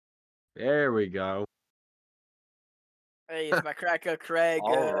There we go. Hey, it's my cracker Craig.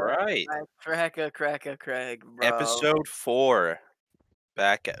 All right. My cracker Craig, bro. Episode 4.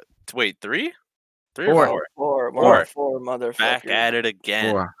 Back at... Wait, 3? 3 Four. or 4? Four, Four. motherfucker. Back at it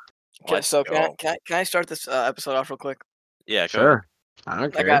again. Four. Let's So go. can I start this episode off real quick? Yeah, go ahead. Sure. I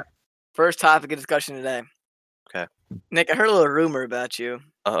don't I care. got first topic of discussion today. Okay. Nick, I heard a little rumor about you.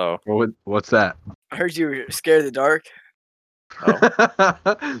 Uh-oh. What's that? I heard you were scared of the dark.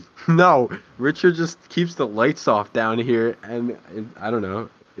 Oh. No, Richard just keeps the lights off down here, and I don't know.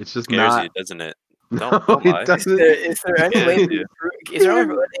 It's just Scares not. you, doesn't it? No, Don't lie. it doesn't. Is there any Yeah, way? dude. Is there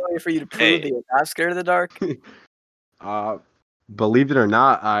any way for you to prove Hey. that you're not scared of the dark? Believe it or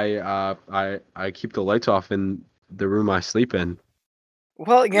not, I keep the lights off in the room I sleep in.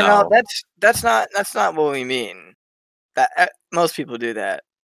 Well, you know No. that's not what we mean. That most people do that.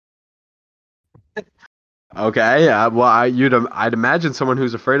 Okay, well, I'd imagine someone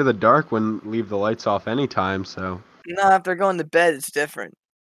who's afraid of the dark wouldn't leave the lights off anytime. So No, if they're going to bed, it's different.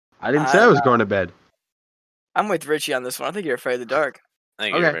 I didn't say I was going to bed. I'm with Richie on this one. I think you're afraid of the dark. I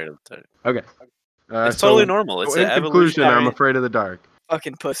think you're Okay. afraid of the dark. Okay, It's totally normal. It's So in an conclusion, I'm evolutionary... afraid of the dark.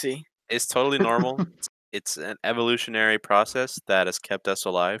 Fucking pussy. It's totally normal. It's an evolutionary process that has kept us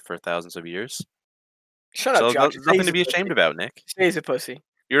alive for thousands of years. Shut So up, Josh. there's nothing to be ashamed about, Nick. He's a pussy.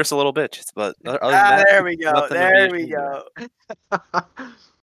 You're just a little bitch. But other than that, There we go. nothing to be There we ashamed go. about.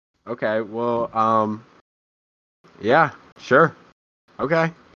 Okay, well, yeah, sure.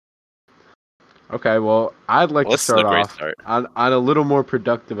 Okay, well, I'd like to This is a start great off start. on a little more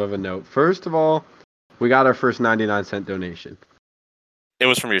productive of a note. First of all, we got our first 99-cent donation. It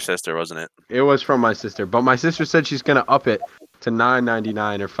was from your sister, wasn't it? It was from my sister, but my sister said she's gonna up it to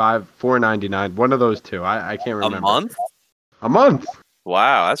 $9.99 or $4.99. One of those two. I can't remember. A month? A month.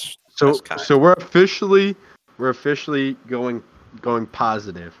 Wow, that's kind. So we're officially going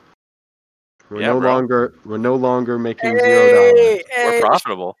positive. We're Yeah, no bro. longer making $0. Hey, We're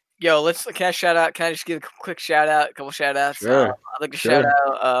profitable. Yo, can I shout out? Can I just give a quick shout out? A couple shout outs. Sure. I'd like to Sure. shout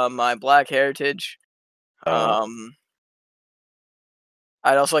out my Black heritage.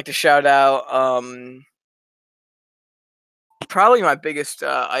 I'd also like to shout out probably my biggest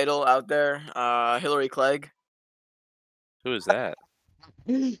idol out there, Hillary Clegg. Who is that?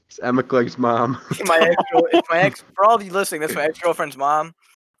 It's Emma Clegg's mom. It's my ex. For all of you listening, that's my ex-girlfriend's mom.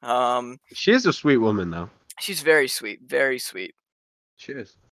 She is a sweet woman, though. She's very sweet, very sweet. She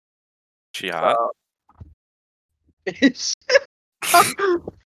is. She hot?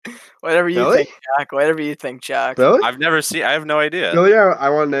 Whatever you Billy? think, Jack. Whatever you think, Jack. Billy? I've never seen. I have no idea. Billy, I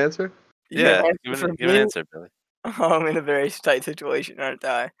want an answer. Yeah, You give answer an for me? answer, Billy. Oh, I'm in a very tight situation, aren't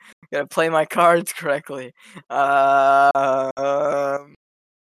I? Gotta play my cards correctly.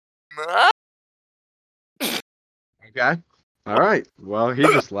 Okay. All right. Well, he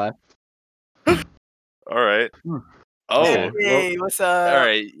just left. All right. Oh, Hey, what's up? all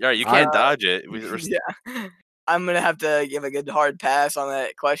right. You can't dodge it. Yeah, I'm gonna have to give a good hard pass on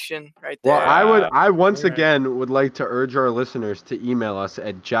that question right there. Well, I once Alright. again would like to urge our listeners to email us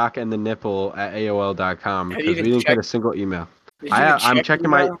at jockandthenipple@aol.com Have you because we even didn't get a checked- single email. Did you even I'm check checking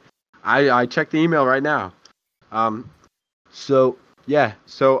email? I checked the email right now. So yeah.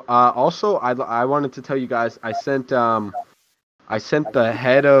 So also I wanted to tell you guys I sent the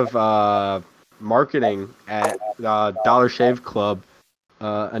head of marketing at Dollar Shave Club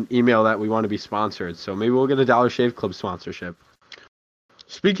an email that we want to be sponsored. So maybe we'll get a Dollar Shave Club sponsorship.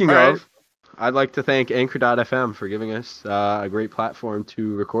 Speaking Alright. of, I'd like to thank Anchor.fm for giving us a great platform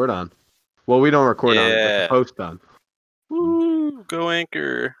to record on. Well, we don't record on it, but Yeah. to post on. Woo, go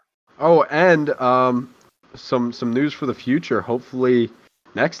Anchor. Oh, and some news for the future. Hopefully,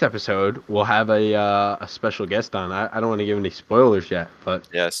 next episode we'll have a special guest on. I don't want to give any spoilers yet, but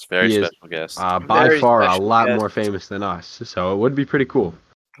Yes, very He is, special guest. by Very far a special lot guest. more famous than us. So it would be pretty cool.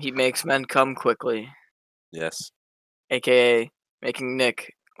 He makes men come quickly, Yes. aka making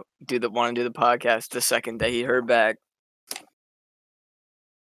Nick want to do the podcast the second that he heard back.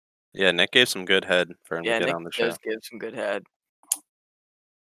 Yeah, Nick gave some good head for him Yeah, to get Nick on the show. does give some good head.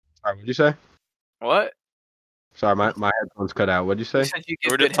 Sorry, what'd you say? What? Sorry, my headphones cut out. What'd you You say? said you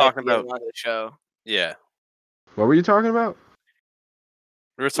We were give just good head talking to get about- him on the show. Yeah. What were you talking about?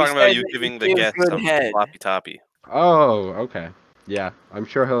 We were talking about said you that you giving the give guest good some head. floppy toppy. Oh, okay. Yeah, I'm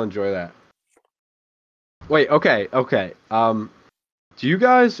sure he'll enjoy that. Wait, okay. Do you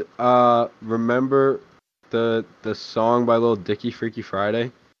guys remember the song by Lil Dicky, Freaky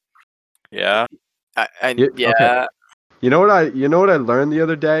Friday? Yeah. Yeah, Yeah. okay. You know what I learned the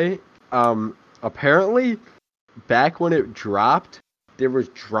other day? Apparently, back when it dropped, there was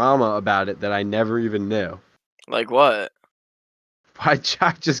drama about it that I never even knew. Like what? Why'd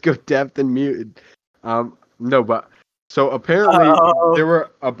Jack just go deaf and muted? No, but so apparently Oh. there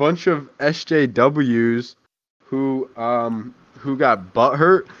were a bunch of SJWs who got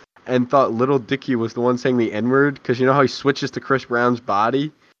butthurt and thought Little Dicky was the one saying the N-word because you know how he switches to Chris Brown's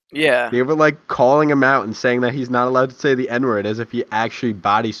body? Yeah. They were like calling him out and saying that he's not allowed to say the N-word as if he actually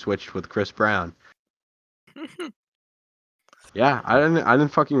body switched with Chris Brown. Yeah, I didn't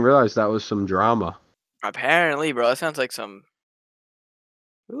fucking realize that was some drama. Apparently, bro. That sounds like some.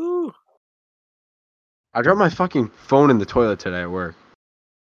 Ooh. I dropped my fucking phone in the toilet today at work.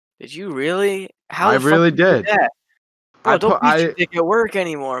 Did you really? How I the fuck really did you do did. that? Bro, I don't put- beat I- your dick at work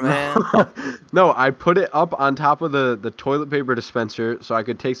anymore, man. No, I put it up on top of the toilet paper dispenser so I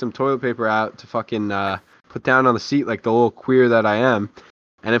could take some toilet paper out to fucking put down on the seat like the little queer that I am,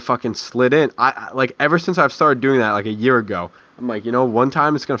 and it fucking slid in. I like ever since I've started doing that like a year ago, I'm like, you know, one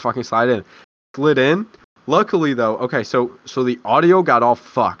time it's gonna fucking slide in. Slid in. Luckily though, okay, so the audio got all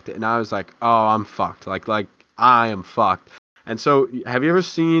fucked, and I was like, oh, I'm fucked. Like I am fucked. And so, have you ever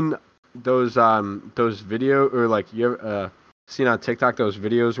seen those video or like you ever seen on TikTok those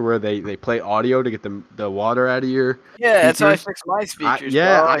videos where they play audio to get the water out of your Yeah, that's how I speakers? fix my speakers.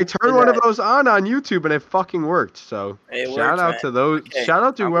 Yeah, bro. I did turned one of that. those on YouTube and it fucking worked. So It shout worked, out man. to those. Okay, Shout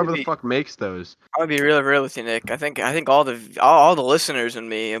out to I'm whoever gonna the be- fuck makes those. I'm gonna be real with you, Nick. I think all the listeners and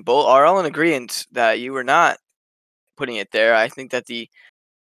me and both are all in agreement that you were not putting it there. I think that the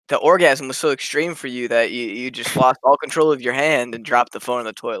orgasm was so extreme for you that you just lost all control of your hand and dropped the phone in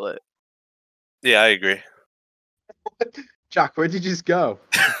the toilet. Yeah, I agree. Jock, where'd you just go?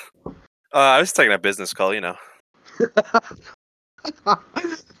 I was taking a business call, you know.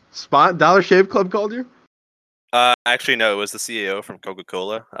 Dollar Shave Club called you? Actually, no, it was the CEO from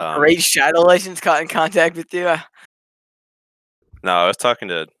Coca-Cola. Great Shadow Legends got in contact with you. No, I was talking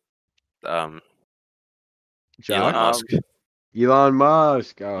to Elon Jock? Musk. Elon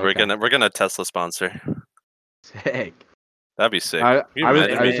Musk. Oh, We're okay. gonna Tesla sponsor. Sick. That'd be sick. I Can you was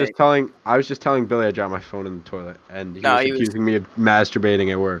imagine? I was just telling Billy I dropped my phone in the toilet and he No, was he was- accusing me of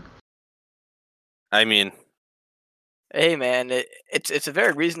masturbating at work. I mean, Hey man, it's a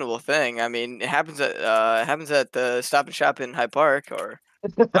very reasonable thing. I mean, it happens at the Stop and Shop in Hyde Park or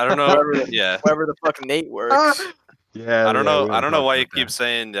I don't know. Whatever Yeah, wherever the fucking Nate works. Yeah. I don't know. we I don't know talked why you about keep that.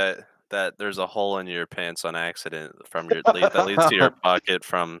 saying that there's a hole in your pants on accident from your that leads to your pocket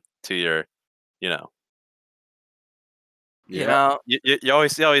to your, you know. You know, You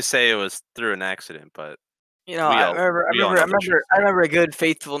always say it was through an accident, but I we all know the truth. I remember a good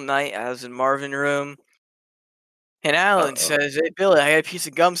faithful night. I was in Marvin room, and Alan Uh-oh. says, "Hey Billy, I got a piece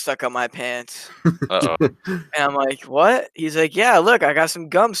of gum stuck on my pants." Uh-oh. And I'm like, "What?" He's like, "Yeah, look, I got some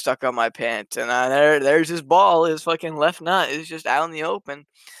gum stuck on my pants." And there's his ball, his fucking left nut is just out in the open.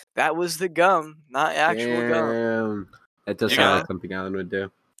 That was the gum, not actual gum. Damn. That does You sound got- like something Alan would do.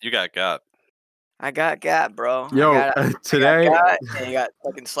 You got. I got, bro. Yo, I got today got, and he got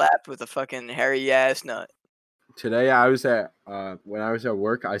fucking slapped with a fucking hairy ass nut. today I was at when I was at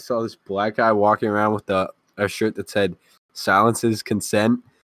work, I saw this black guy walking around with a shirt that said "Silence is consent,"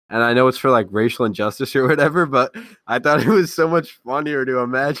 and I know it's for like racial injustice or whatever, but I thought it was so much funnier to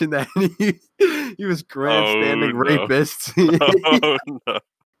imagine that he was grandstanding no. rapists. Oh no.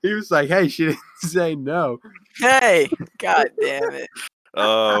 He was like, "Hey, she didn't say no." Hey, god damn it.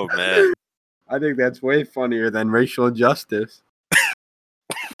 Oh man. I think that's way funnier than racial injustice.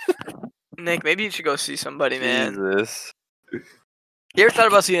 Nick, maybe you should go see somebody, man. Jesus. You ever thought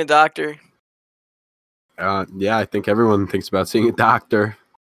about seeing a doctor? Yeah, I think everyone thinks about seeing a doctor.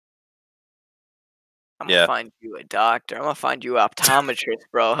 I'm Yeah. gonna find you a doctor. I'm gonna find you an optometrist,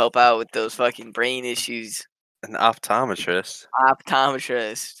 bro. Help out with those fucking brain issues. An optometrist.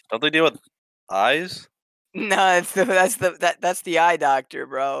 Optometrist. Don't they deal with eyes? No, that's the eye doctor,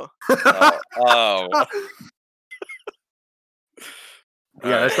 bro. Oh.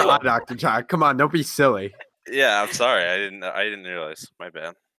 Yeah, that's the eye Alright. doctor, John. Come on, don't be silly. Yeah, I'm sorry. I didn't realize. My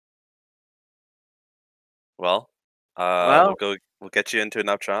bad. Well, Well- we'll get you into an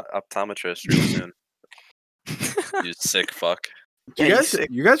optometrist real soon. You sick fuck. Do Yeah, you you guys, sick.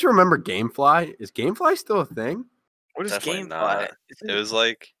 you guys remember GameFly? Is GameFly still a thing? What is Definitely GameFly? not. It was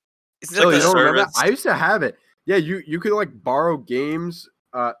like Is Oh, like you a don't remember? service. I used to have it. Yeah, you could like borrow games.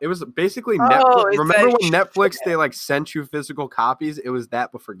 It was basically Oh, Netflix. it's Remember that when Netflix they like sent you physical copies? It was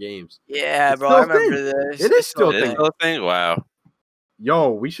that, but for games. Yeah, It's bro. still I a thing. remember this. It is It's still a it is thing. still a thing. Wow,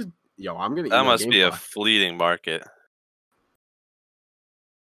 Yo, we should. Yo, I'm gonna. that email must be a GameFly. fleeting market.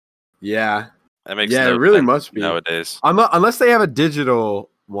 Yeah, That makes yeah, no it really sense must be. nowadays. Unless they have a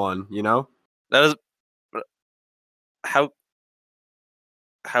digital one, you know. That is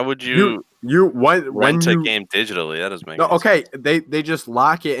how would you when Rent a you game digitally. That doesn't make no, any okay, sense. they just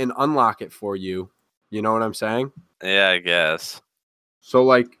lock it and unlock it for you. You know what I'm saying? Yeah, I guess. So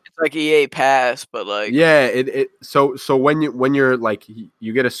like It's like EA Pass, but like yeah, so when you're like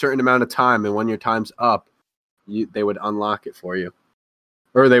you get a certain amount of time, and when your time's up, they would unlock it for you,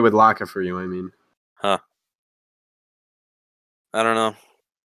 or they would lock it for you. I mean, Huh. I don't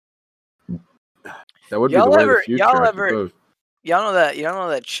know. that would be the way of the future, I suppose. y'all know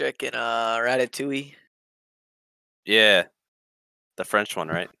that chick in Ratatouille? Yeah. The French one,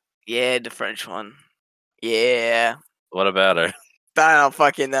 right? Yeah, the French one. Yeah. What about her? I don't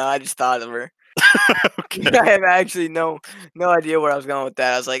fucking know. I just thought of her. Okay. I have actually no idea where I was going with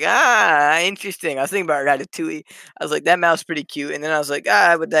that. I was like, interesting. I was thinking about Ratatouille. I was like, that mouse pretty cute. And then I was like,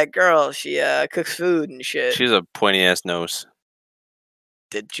 but that girl, she cooks food and shit. She's a pointy ass nose.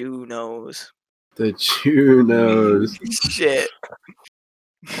 The Jew knows. The Jew knows. Shit.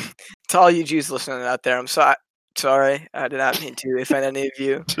 To all you Jews listening out there, I'm sorry. I did not mean to offend any of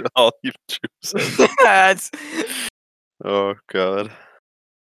you. All you Jews. That's... Oh god.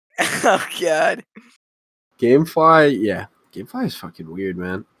 Oh god. GameFly, GameFly is fucking weird,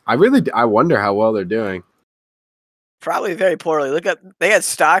 man. I wonder how well they're doing. Probably very poorly. They got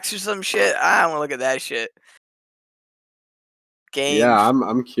stocks or some shit. I don't want to look at that shit. Game. Yeah,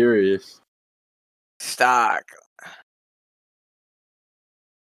 I'm curious. Stock.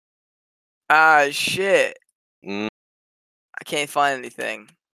 Shit. Mm, I can't find anything.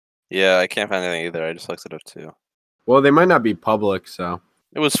 yeah, I can't find anything either. I just looked it up too. Well, they might not be public, so.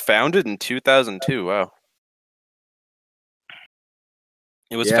 It was founded in 2002. Wow.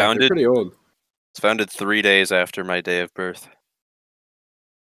 It was They're founded. pretty old. It's founded 3 days after my day of birth.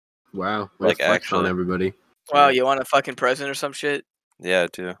 Wow. Like, Flex on actually. everybody. Wow, you want a fucking present or some shit? Yeah, I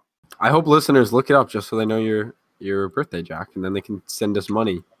do. I hope listeners look it up just so they know your birthday, Jack, and then they can send us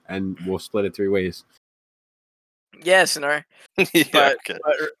money, and we'll split it 3 ways. Yes, Nor. Yeah, But, okay.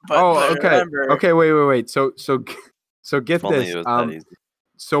 but okay. remember, Okay, wait. So get If only this. it was that easy.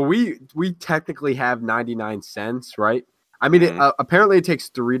 So we technically have 99 cents, right? I mean, Mhm. apparently it takes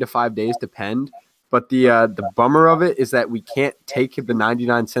 3 to 5 days to pend, but the bummer of it is that we can't take the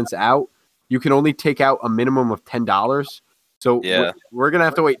 99 cents out. You can only take out a minimum of $10. So Yeah. we're gonna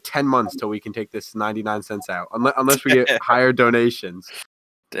have to wait 10 months till we can take this 99 cents out, unless we get higher donations.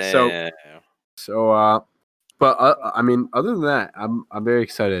 Damn. But I mean, other than that, I'm very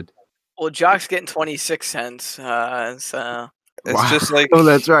excited. well, Jock's getting 26 cents. So It's just like oh,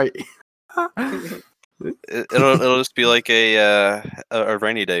 that's right. it'll just be like a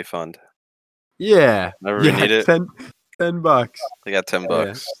rainy day fund. Yeah. Whenever we need it. $10. I got $10.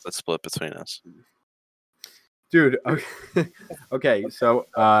 Yeah. That's split between us. Dude, okay, so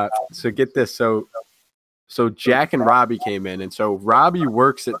get this. So Jack and Robbie came in, and so Robbie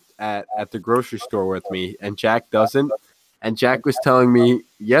works at the grocery store with me, and Jack doesn't. And Jack was telling me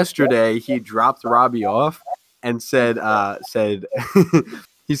yesterday he dropped Robbie off and said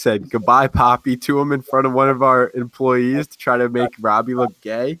he said goodbye, Poppy, to him in front of one of our employees to try to make Robbie look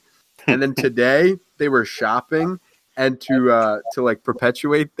gay. And then today they were shopping, and to like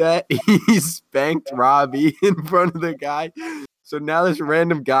perpetuate that, he spanked Robbie in front of the guy. So now this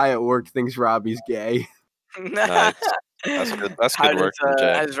random guy at work thinks Robbie's gay. Nice. That's good. That's good work from How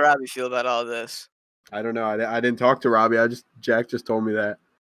Jack. does Robbie feel about all this? I don't know. I didn't talk to Robbie. Jack just told me that.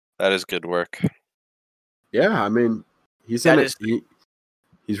 That is good work. Yeah, I mean, he's That in is- it.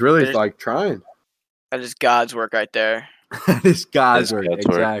 He's really there's- like trying. That is God's work right there. This guy's That's work, God's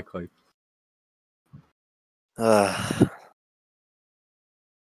work. exactly.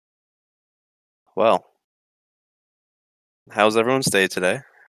 Well, how's everyone's day today?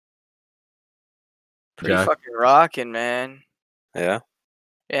 Pretty Jack? fucking rocking, man. Yeah.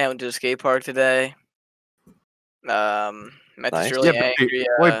 Yeah, I went to the skate park today. Met Nice. this really Yeah, angry.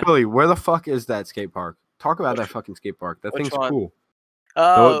 wait, Billy, where the fuck is that skate park? Talk about that fucking skate park. That which thing's one? cool.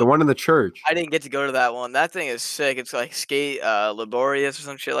 Oh, The one in the church. I didn't get to go to that one. That thing is sick. It's like skate laborious or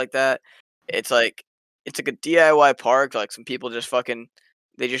some shit like that. It's like a DIY park. Like some people just fucking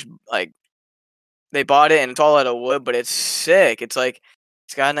they bought it and it's all out of wood, but it's sick. It's like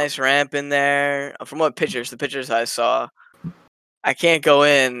it's got a nice ramp in there. From the pictures I saw, I can't go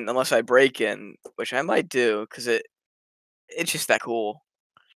in unless I break in, which I might do because it's just that cool.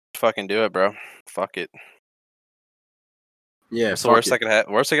 Fucking do it, bro. Fuck it. Yeah, What's the worst that could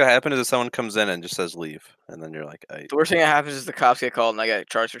happen? Worst that could happen is if someone comes in and just says leave, and then you're like, The worst thing that happens is the cops get called and I get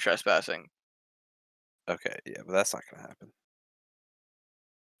charged for trespassing. okay, yeah, but that's not gonna happen.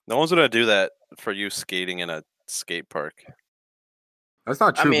 No one's gonna do that for you skating in a skate park. That's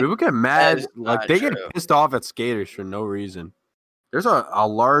not I true. mean, People get mad. is Like not they true. get pissed off at skaters for no reason. There's a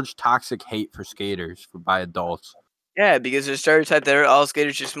large toxic hate for skaters by adults. Yeah, because there's stereotype that all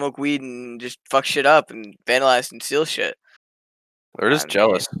skaters just smoke weed and just fuck shit up and vandalize and steal shit. They're just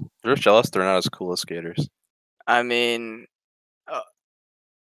jealous. They're just jealous they're not as cool as skaters. I mean,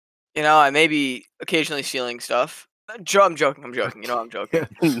 I may be occasionally stealing stuff. I'm joking. I'm joking. I'm joking.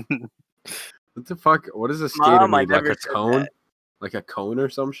 What the fuck? What does a skater Mom, I need? Like never a said cone? that. Like a cone or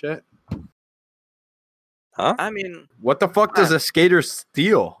some shit? Huh? I mean, What the fuck does a skater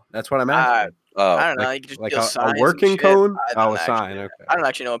steal? That's what I'm asking. Oh, I don't know. like- You could just like steal a signs and working shit. cone? I Oh, don't a sign, actually- okay. I don't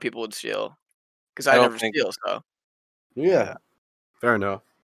actually know what people would steal because I I don't never think- steal. So Yeah. Fair enough.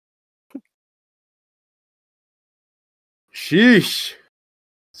 Sheesh.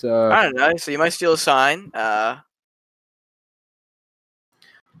 So I don't know. So you might steal a sign.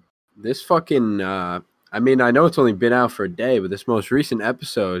 this fucking I mean, I know it's only been out for a day, but this most recent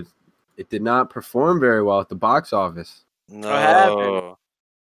episode, it did not perform very well at the box office. no. happened?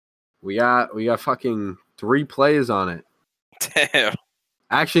 We got fucking 3 plays on it. Damn.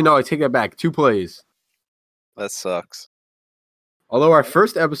 Actually, no, I take that back. 2 plays. That sucks. Although our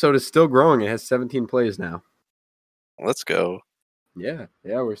first episode is still growing, it has 17 plays now. Let's go. Yeah,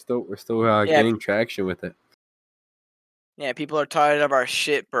 we're still Yeah. getting traction with it. Yeah, people are tired of our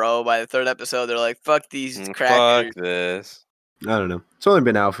shit, bro. By the 3rd episode, they're like, "Fuck these Fuck crackers." this. I don't know. It's only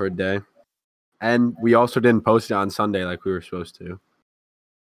been out for a day, and we also didn't post it on Sunday like we were supposed to.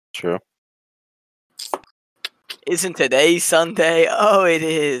 True. Isn't today Sunday? Oh, it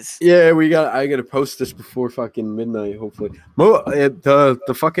is. Yeah, I gotta post this before fucking midnight, hopefully.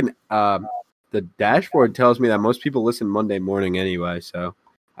 The fucking the dashboard tells me that most people listen Monday morning anyway, so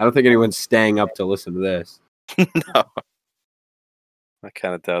I don't think anyone's staying up to listen to this. No. I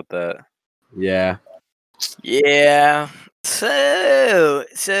kind of doubt that. Yeah. Yeah.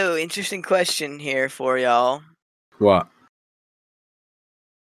 So interesting question here for y'all. What?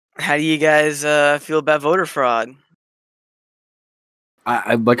 How do you guys feel about voter fraud?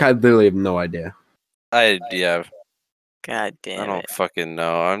 I literally have no idea. Yeah, God I damn don't it. fucking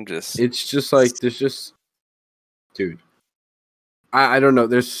know. I'm just. It's just like there's just, dude. I don't know.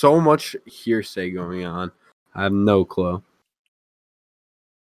 There's so much hearsay going on. I have no clue.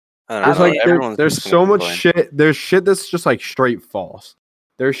 I don't There's know. like Everyone's there's just so gonna much complain. shit. There's shit that's just like straight false.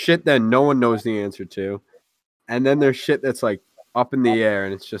 There's shit that no one knows the answer to, and then there's shit that's like up in the air,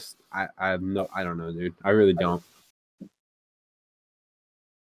 and it's just I don't know, dude. I really don't.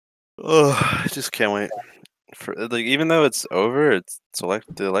 Oh, I just can't wait. For like, even though it's over,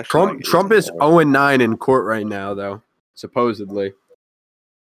 the election. Trump is 0-9 in court right now, though, supposedly.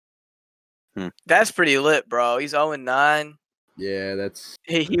 That's pretty lit, bro. He's 0-9. Yeah, that's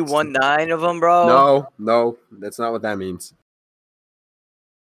He won 9 of them, bro. no, that's not what that means.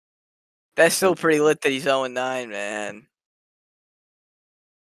 That's still pretty lit that he's 0-9, man.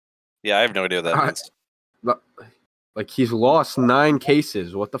 Yeah, I have no idea what that I- means. Like he's lost 9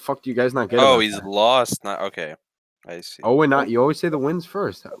 cases. What the fuck do you guys not get? Oh, about he's that? lost. Not okay. I see. 0-9. You always say the wins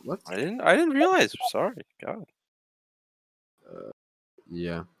first. What? I didn't realize. Sorry. God.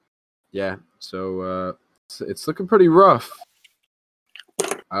 Yeah. So it's looking pretty rough.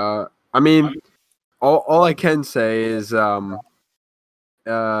 I mean, all I can say is at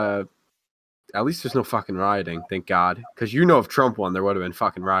least there's no fucking rioting, thank God. Because if Trump won, there would have been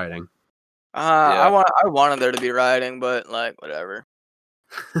fucking rioting. Yeah. I wanted there to be rioting, but like whatever.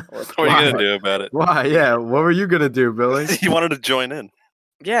 What are you gonna do about it? Why? Yeah. What were you gonna do, Billy? You wanted to join in.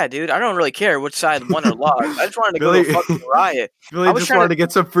 Yeah, dude. I don't really care which side won or lost. I just wanted to go Billy- to a fucking riot. Billy I was just trying wanted to- to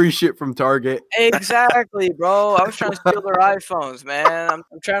get some free shit from Target. Exactly, bro. I was trying to steal their iPhones, man. I'm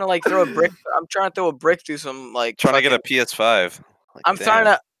trying to like throw a brick. I'm trying to throw a brick through some like. Trying to get a fucking- PS5. Like, I'm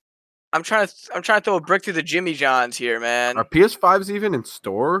damn. trying to throw a brick through the Jimmy Johns here, man. Are PS5s even in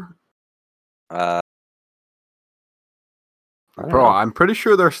store? I don't Bro, know. I'm pretty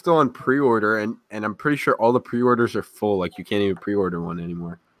sure they're still on pre-order, and I'm pretty sure all the pre-orders are full. Like you can't even pre-order one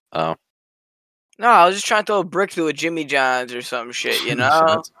anymore. Oh, No, I was just trying to throw a brick through a Jimmy Johns or some shit, you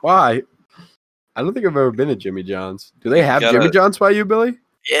know? Why? I don't think I've ever been to Jimmy John's. Do they have gotta- Jimmy John's by you, Billy?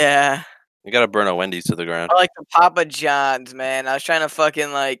 Yeah. you gotta burn a Wendy's to the ground. I like the Papa John's, man. I was trying to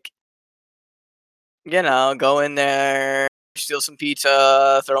fucking like, go in there, steal some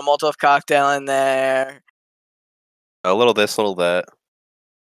pizza, throw a Molotov cocktail in there. A little this, a little that.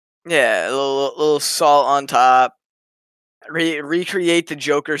 Yeah, a little salt on top. Recreate the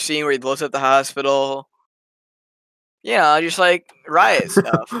Joker scene where he blows up the hospital. Just like riot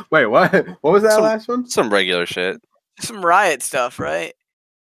stuff. Wait, what? What was that Some- last one? Some regular shit. Some riot stuff, right?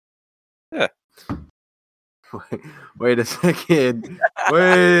 Wait a second.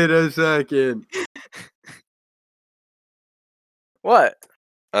 Wait a second. What?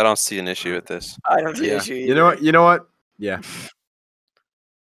 I don't see an issue with this. I don't see an Yeah. issue. You know what? You know what? Yeah.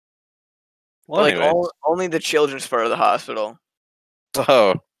 Well, Like anyways. only the children's part of the hospital.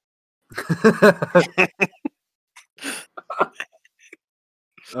 Oh,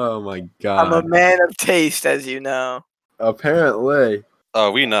 Oh my I'm a god. man of taste, as you know. Apparently.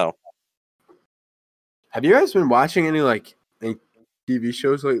 oh, we know. Have you guys been watching any TV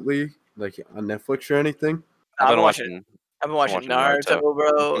shows lately, like on Netflix or anything? I've been watching. I've been watching Naruto,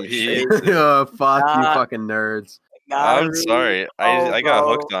 bro. Me Straight too. Oh, fuck you, Nah. fucking nerds. I'm sorry. I got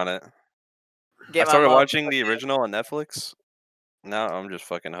hooked on it. Get I my started watching the motherfucking- original on Netflix. Now I'm just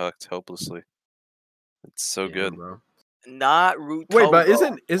fucking hooked hopelessly. It's so Yeah, good. bro. Naruto. Wait, but bro.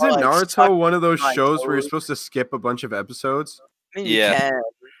 isn't Or, like, Naruto suck one of those my shows where you're toes. supposed to skip a bunch of episodes? I mean, Yeah. you can.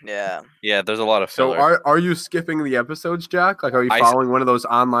 Yeah. Yeah, there's a lot of So filler. are you skipping the episodes, Jack? Like, are you I s- following one of those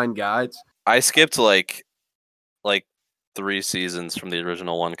online guides? I skipped like 3 seasons from the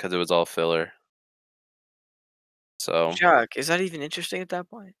original one because it was all filler. So Chuck, is that even interesting at that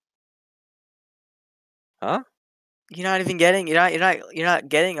point? Huh? You're not even getting. You're not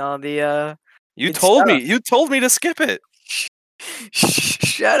getting all the. you It's told stuff. me. You told me to skip it.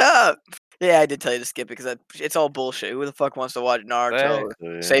 Shut up. Yeah, I did tell you to skip it because it's all bullshit. Who the fuck wants to watch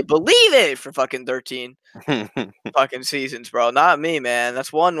Naruto? Say believe it for fucking 13 fucking seasons, bro. Not me, man.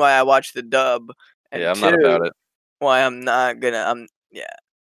 That's one why I watch the dub. And yeah, I'm two, not about it. why I'm not gonna.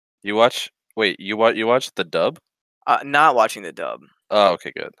 You watch? Wait, you watched the dub? Not watching the dub. Oh,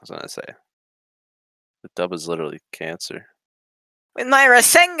 okay, good. I was gonna say the dub is literally cancer. With my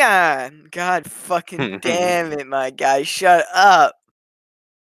Rasengan! God fucking damn it, my guy. Shut up.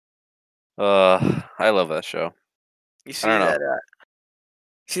 I love that show. You see don't know. that?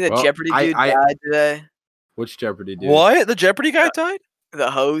 See that Well, Jeopardy I- dude I- died today? Which Jeopardy dude? What? The Jeopardy guy died? The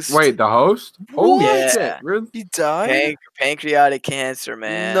host? Wait, the host? Holy Yeah. shit! Really? He died? Pancreatic cancer,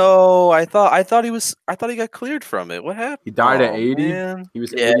 man. No, I thought he got cleared from it. What happened? He died at Oh, 80. man. He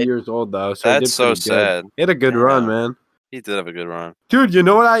was Yeah. 80 years old though, so he did That's so pretty good. sad. He had a good I run, know. man. He did have a good run. Dude, you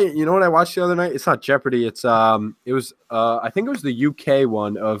know what I watched the other night? It's not Jeopardy. It's it was I think it was the UK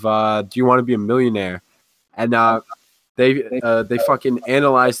one of Do You Want to Be a Millionaire? And they fucking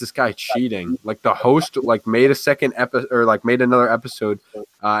analyzed this guy cheating. Like the host made a second episode or made another episode, and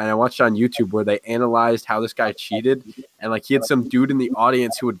I watched it on YouTube where they analyzed how this guy cheated, and he had some dude in the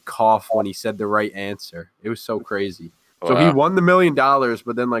audience who would cough when he said the right answer. It was so crazy. So he Wow. won the $1 million,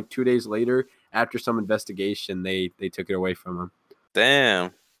 but then 2 days later, after some investigation, they took it away from him.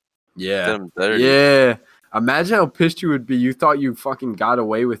 Damn. Yeah. Them dirty. Yeah. Imagine how pissed you would be. You thought you fucking got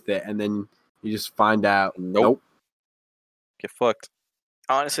away with it, and then you just find out. Nope. Get fucked.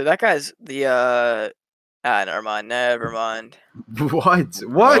 Honestly, that guy's the never mind. What?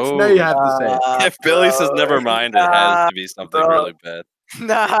 What? Now you have to say it. If Billy says never mind, it has to be something bro. really bad.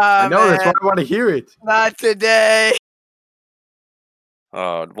 Nah, I know, that's why man. I want to hear it. Not today.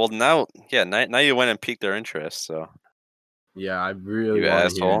 Oh, well now you went and piqued their interest, so Yeah, I really You want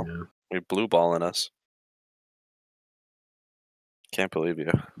to hear asshole. it now. you're blue balling us. Can't believe you.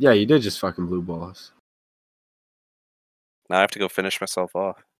 Yeah, you did just fucking blue ball us. Now I have to go finish myself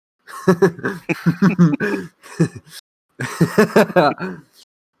off.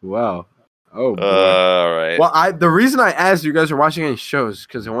 Wow. Oh boy. All right. Well, the reason I asked you guys are watching any shows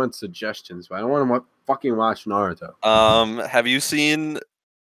because I want suggestions, but I don't want to fucking watch Naruto. Have you seen?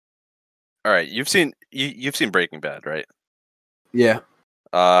 All right, you've seen Breaking Bad, right? Yeah.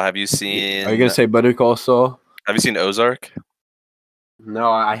 Have you seen? Are you gonna say Better Call Saul? Have you seen Ozark?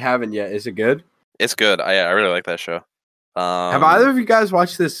 No, I haven't yet. Is it good? It's good. I really like that show. Have either of you guys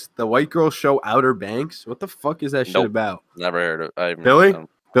watched the white girl show Outer Banks? What the fuck is that shit Nope. about? Never heard of. Billy?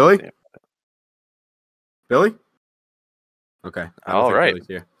 Billy? Yeah. Billy? Okay. I don't All think right. Billy's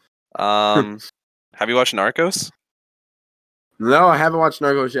here. Have you watched Narcos? No, I haven't watched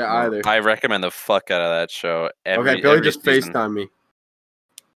Narcos yet either. I recommend the fuck out of that show. Okay, Billy just season. FaceTime me.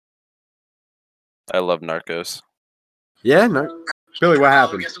 I love Narcos. Yeah, no. Billy, what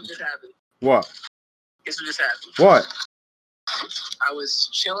happened? Guess what just happened? What? Guess what just happened? What? I was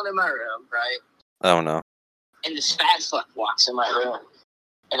chilling in my room, right? Oh no. And this fat fuck walks in my room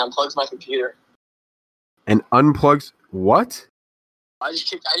and unplugs my computer. And unplugs what? I just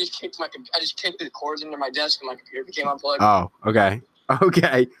kicked the cords into my desk and my computer became unplugged. Oh, okay.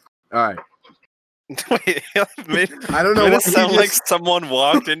 Okay. All right. Wait, I don't know Made what it sound like just... someone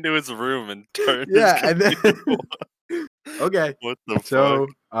walked into his room and turned. Yeah, his and then computer on. okay. What the So,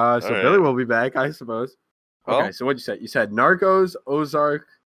 fuck? so All Billy right. will be back, I suppose. Well, Okay, so what'd you say? You said Narcos, Ozark.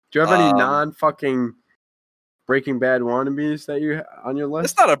 Do you have any non-fucking Breaking Bad wannabes that you on your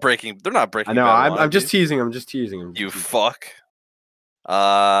list? it's not a breaking. They're not breaking. I know. Bad I'm just wannabes. teasing. I'm just teasing. You fuck.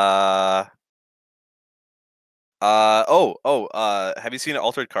 Have you seen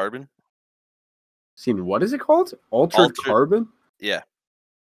Altered Carbon? Seen what is it called? Altered Carbon? Yeah.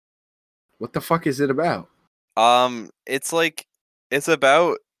 What the fuck is it about? It's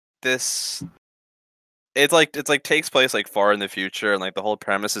about this. It's like takes place like far in the future, and like the whole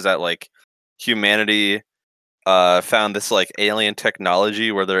premise is that like humanity found this like alien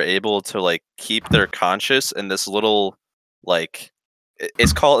technology where they're able to like keep their conscious in this little like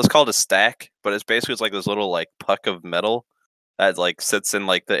it's called a stack, but it's basically it's like this little like puck of metal that like sits in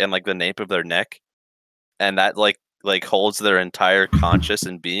like the nape of their neck, and that like holds their entire conscious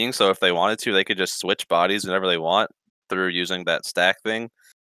and being. So if they wanted to, they could just switch bodies whenever they want through using that stack thing.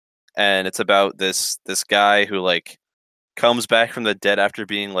 And it's about this guy who like comes back from the dead after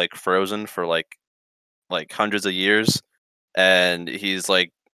being like frozen for like hundreds of years, and he's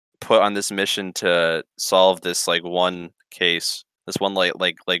like put on this mission to solve this like one case, this one like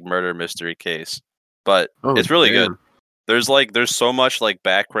murder mystery case. But it's really good. There's so much like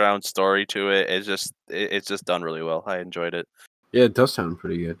background story to it. It's just done really well. I enjoyed it. Yeah, it does sound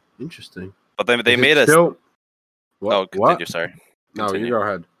pretty good. Interesting. But they made a still... continue. What? Sorry. No, Continue. you go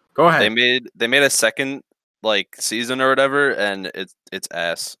ahead. Go ahead. They made a second like season or whatever, and it's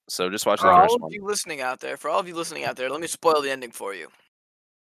ass. So just watch the For first all one. of you listening out there, let me spoil the ending for you.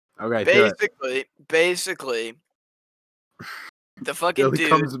 Okay. Basically, the fucking Billy dude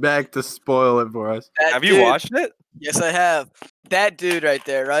comes back to spoil it for us. Have you watched it? Yes, I have. That dude right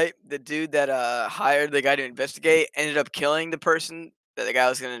there, right? The dude that hired the guy to investigate ended up killing the person that the guy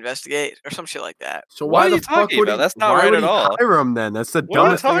was going to investigate, or some shit like that. So What why are the you fuck talking would about? he? That's not why right would at he all. hire him then? That's the What are you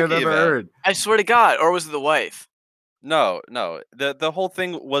dumbest thing I've talking ever about? heard. I swear to God, or was it the wife? No. The whole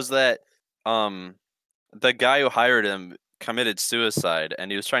thing was that the guy who hired him committed suicide, and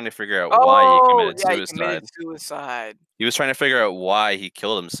he was trying to figure out why he committed He suicide. committed suicide. He was trying to figure out why he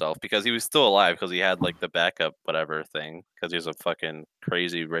killed himself because he was still alive because he had like the backup whatever thing because he was a fucking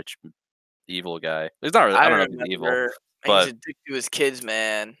crazy rich evil guy. He's not really. I don't know if he's evil, He's but addicted to his kids,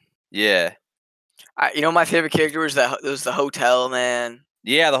 man. yeah, You know, my favorite character was the hotel man.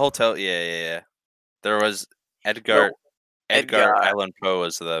 yeah, the hotel. Yeah. There was Edgar Allan Poe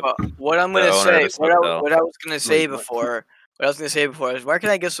was the What I'm the gonna owner of say, this hotel. what I was gonna say Wait, what? before, is where can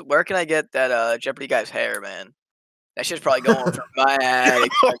I get that Jeopardy guy's hair, man? That shit's probably going for mad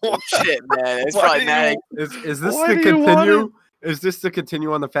shit, man. It's Why probably do mad. Is this Why to do you want continue? Is this to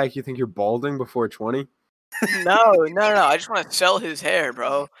continue on the fact you think you're balding before 20? No. I just want to sell his hair,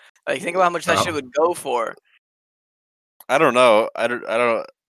 bro. Like, think about how much that shit would go for. I don't know. I don't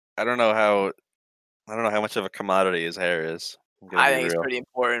know how much of a commodity his hair is. I think it's pretty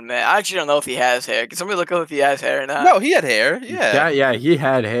important, man. I actually don't know if he has hair. Can somebody look up if he has hair or not? No, he had hair. Yeah, He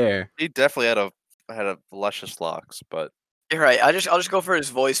had hair. he definitely had a luscious locks, but You're right. I'll just go for his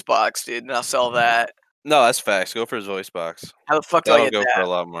voice box, dude, and I'll sell that. no, that's facts. Go for his voice box. How the fuck do I That'll get go that? for a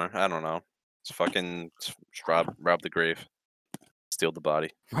lot more. I don't know. It's fucking rob the grave, steal the body.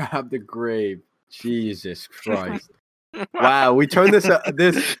 Rob the grave. Jesus Christ. Wow, we turned this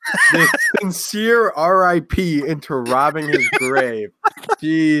sincere RIP into robbing his grave.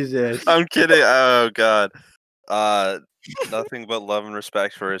 Jesus. I'm kidding. Oh god. Nothing but love and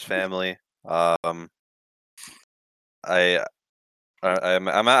respect for his family. I'm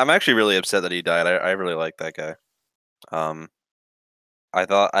actually really upset that he died. I really like that guy. I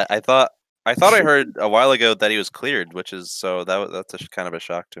thought I heard a while ago that he was cleared, which is that's kind of a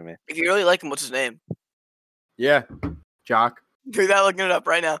shock to me. If you really like him, what's his name? Yeah. Jock. Dude, that looking it up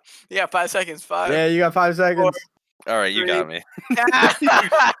right now. You got 5 seconds. 5. Yeah, you got 5 seconds. All right, you got me. You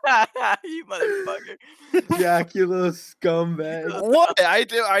motherfucker. Jack, you little scumbag. What?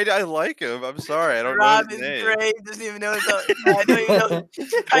 I like him. I'm sorry. I don't Rob know his is name. great. Doesn't even know his own. I don't even know.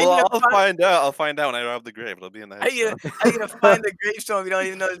 Well, I'll find out. I'll find out when I rob the grave. It'll be in the How you headstone. gonna find the gravestone if you don't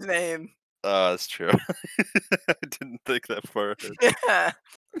even know his name? That's true. I didn't think that far ahead.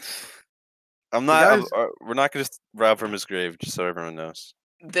 I'm not. We're not gonna just rob from his grave, just so everyone knows.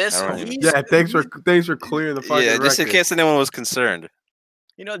 This Yeah, thanks for clearing the fucking just in record. case anyone was concerned.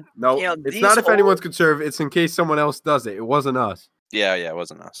 No, it's these not if old- anyone's concerned. It's in case someone else does it. It wasn't us. Yeah, it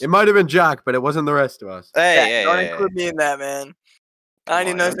wasn't us. It might have been Jock, but it wasn't the rest of us. Hey, don't include me in that, man. I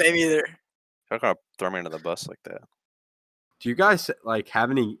didn't know his name either. You're gonna throw me under the bus like that. Do you guys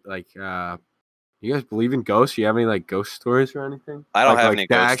have any you guys believe in ghosts? Do you have any ghost stories or anything? I don't have any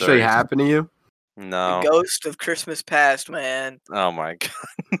that ghost actually stories. happened to you. No. The ghost of Christmas past, man. Oh my god.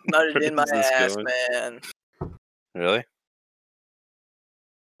 Nutted in my Where is this ass, going? man. Really?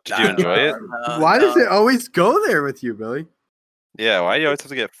 Did you enjoy it? Why does it always go there with you, Billy? Yeah, why do you always have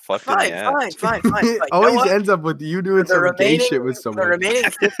to get fucked in the Fine, ass? fine. You know Always what? ends up with you doing For the some gay remaining, shit with for the someone.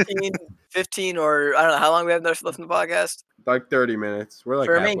 remaining 15 or I don't know how long we have left in the podcast. Like 30 minutes. We're like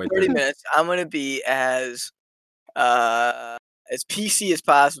For the remaining halfway 30 through. minutes, I'm gonna be as PC as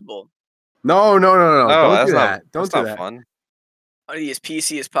possible. No. Don't that's do not, that. Don't that's do not that. fun. I'm gonna be as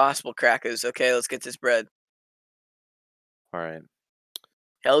PC as possible, crackers. Okay, let's get this bread. All right.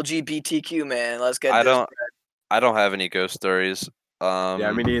 LGBTQ, man. Let's get I this don't. bread. I don't have any ghost stories.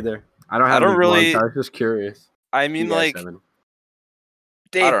 Yeah, me neither. I don't I have don't any really- ones. I was just curious. I You mean, guys like, have any?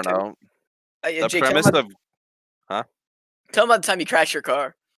 Dave, I don't know. The Jake, premise tell him, of tell him about the time you crashed your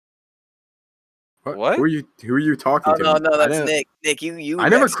car. What? Who are you talking Oh to? no, I that's didn't- Nick. Nick, you. I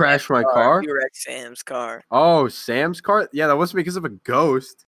never wrecked crashed Sam's my car. You wrecked Sam's car. Oh, Sam's car? Yeah, that wasn't because of a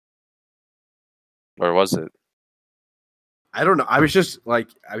ghost. or was it? I don't know. I was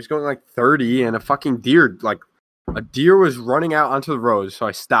going like 30 and a fucking deer, like a deer was running out onto the road. So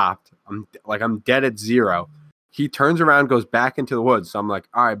I stopped. I'm dead at 0. He turns around, goes back into the woods. So I'm like,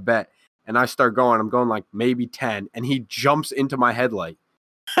 all right, bet. And I start going. I'm going like maybe 10. And he jumps into my headlight.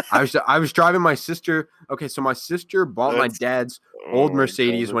 I was driving my sister. Okay, so my sister bought my That's- dad's Oh old my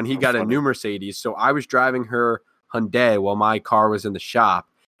Mercedes God, when he that's got so a funny. new Mercedes. So I was driving her Hyundai while my car was in the shop.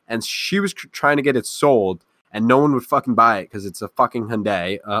 And she was trying to get it sold. And no one would fucking buy it because it's a fucking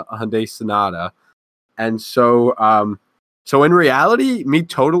Hyundai, a Hyundai Sonata. And so, so in reality,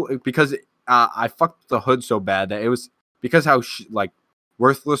 because I fucked the hood so bad that it was because how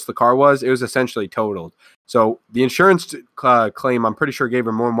worthless the car was. It was essentially totaled. So the insurance claim, I'm pretty sure, gave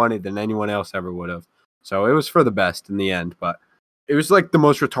her more money than anyone else ever would have. So it was for the best in the end. But it was like the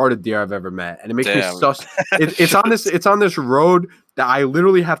most retarded deer I've ever met, and it makes me Damn. sus. It's on this road that I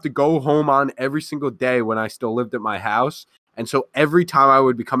literally have to go home on every single day when I still lived at my house. And so every time I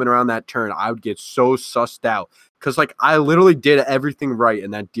would be coming around that turn, I would get so sussed out because like I literally did everything right,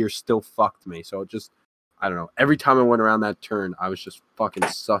 and that deer still fucked me. So it just, I don't know. Every time I went around that turn, I was just fucking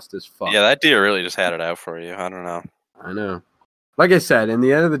sussed as fuck. Yeah, that deer really just had it out for you. I don't know. I know. Like I said, in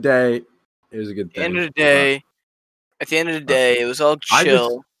the end of the day, it was a good At the thing. end of the day, it was all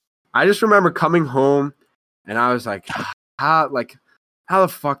chill. I just remember coming home, and I was like, how the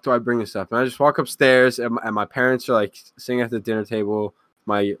fuck do I bring this up? And I just walk upstairs, and my parents are like sitting at the dinner table,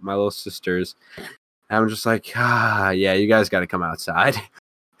 my little sisters, and I'm just like, yeah, you guys got to come outside.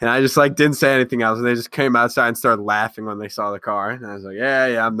 And I just like didn't say anything else, and they just came outside and started laughing when they saw the car. And I was like,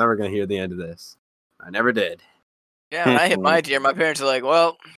 yeah, I'm never gonna hear the end of this. I never did. Yeah, when I hit my deer, my parents are like,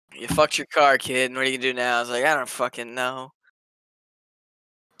 "Well, you fucked your car, kid. And what are you gonna do now?" I was like, "I don't fucking know."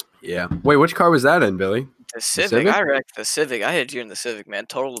 Yeah. Wait, which car was that in, Billy? The Civic, Civic? I wrecked the Civic. I hit a deer in the Civic, man.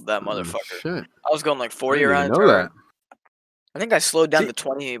 Totaled that motherfucker. Oh, shit. I was going like I 40 didn't around even the know turn. that. I think I slowed down See- to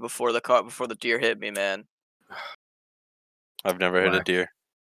 20 before the deer hit me, man. I've never hit a Whack. deer.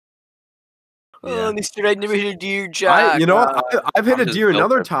 Oh, Mister, I never hit a deer, Jack. I've hit I'm a just deer built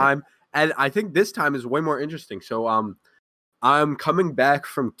another different. time, and I think this time is way more interesting. So I'm coming back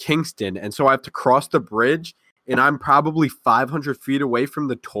from Kingston, and so I have to cross the bridge, and I'm probably 500 feet away from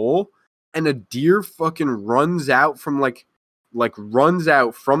the toll, and a deer fucking runs out from runs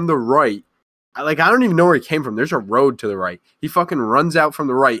out from the right. I don't even know where he came from. There's a road to the right. He fucking runs out from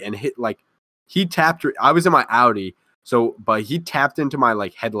the right and hit he tapped. I was in my Audi. So, but he tapped into my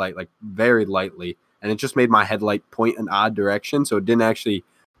headlight very lightly, and it just made my headlight point an odd direction. So it didn't actually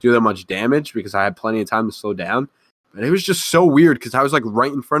do that much damage because I had plenty of time to slow down. But it was just so weird because I was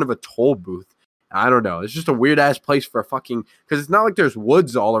right in front of a toll booth. I don't know. It's just a weird ass place for a fucking, because it's not like there's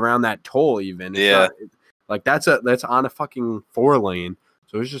woods all around that toll even. It's Yeah. not, that's on a fucking 4-lane.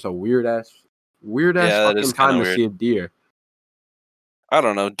 So it's just a weird ass Yeah, that is fucking time kinda to weird. see a deer. I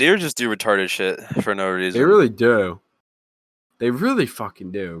don't know. Deer just do retarded shit for no reason. They really do. They really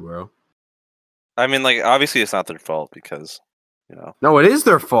fucking do, bro. I mean, obviously it's not their fault because, No, it is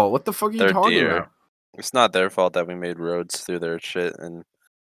their fault. What the fuck are you they're talking deer. about? It's not their fault that we made roads through their shit. And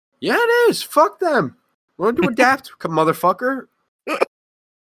Yeah, it is. Fuck them. Want to adapt, motherfucker? all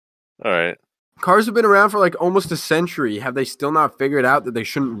right, Cars have been around for almost a century. Have they still not figured out that they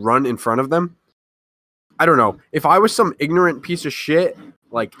shouldn't run in front of them? I don't know. If I was some ignorant piece of shit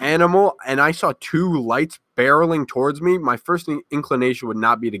animal and I saw 2 lights barreling towards me, my first inclination would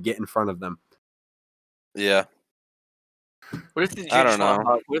not be to get in front of them. yeah. What if the deer I don't just want to know.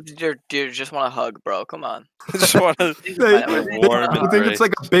 hug? What if the deer just want to hug, bro? Come on. Just want to. Think They, about it. they- warm they and think it's gray.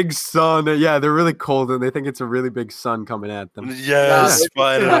 a big sun. Yeah, they're really cold and they think it's a really big sun coming at them. Yes, Yeah.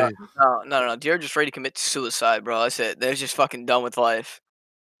 finally. No. Deer are just ready to commit suicide, bro. That's it. They're just fucking done with life.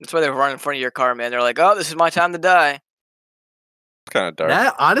 That's why they run in front of your car, man. They're like, "Oh, this is my time to die." Kind of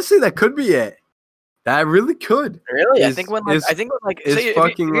dark. Honestly, that could be it. That really could. Really? I Is- think when is- say is if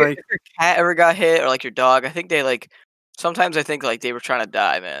fucking, your, like- if your cat ever got hit or like your dog, I think they like sometimes I think like they were trying to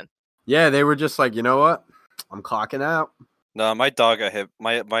die, man. Yeah, they were just like, you know what? I'm clocking out. No, my dog got hit.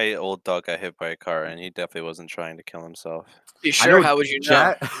 My old dog got hit by a car, and he definitely wasn't trying to kill himself You I sure? know How would you know?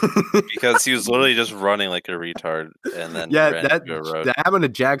 Jack. because he was literally just running like a retard, and then Yeah, ran into a road. that happened to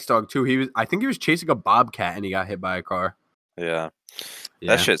Jack's dog too. I think he was chasing a bobcat and he got hit by a car. Yeah.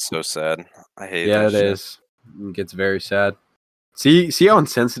 Yeah, That shit's so sad. I hate yeah, that it shit. is. It gets very sad. See how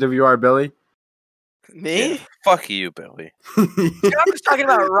insensitive you are, Billy. Me? Yeah. Fuck you, Billy. Dude, I was talking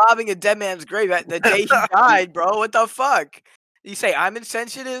about robbing a dead man's grave the day he died, bro. What the fuck? You say I'm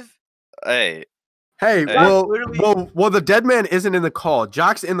insensitive? Hey, Hey, Hey. well, the dead man isn't in the call.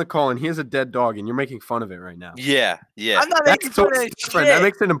 Jock's in the call, and he has a dead dog, and you're making fun of it right now. yeah. I'm not making That's so fun of different. That shit.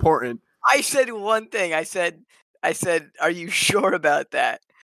 makes it important. I said one thing. I said, are you sure about that?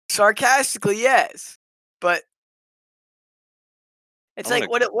 Sarcastically, yes. But it's I'm like,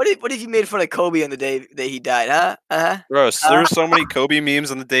 what if you made fun of Kobe on the day that he died, huh? Uh-huh. Bro, there were so many Kobe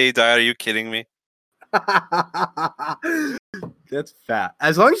memes on the day he died. Are you kidding me? That's fat.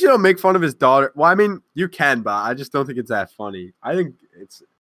 As long as you don't make fun of his daughter. Well, I mean, you can, but I just don't think it's that funny. I think it's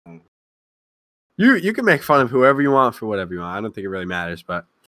you can make fun of whoever you want for whatever you want. I don't think it really matters, but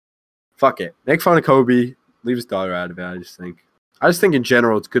fuck it. Make fun of Kobe. Leave his daughter out of it. I just think in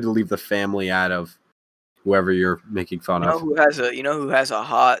general it's good to leave the family out of whoever you're making fun You know of. who has a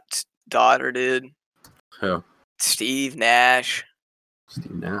hot daughter, dude? Who? Steve Nash,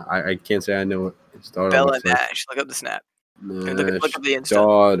 Steve Nash. I can't say I know what his daughter Bella looks like. Nash. Look up the snap. Look Nash up the Insta.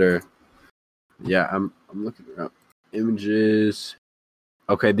 daughter. Yeah, I'm looking her up. Images.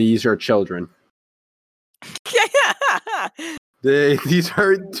 Okay, these are children. These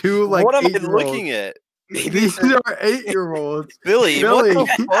are two like what am I 8-year-olds. looking at? These are 8-year-olds. Billy, Billy. what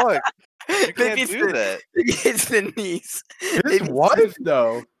the fuck? You can't Maybe do that. It's the niece. His Maybe wife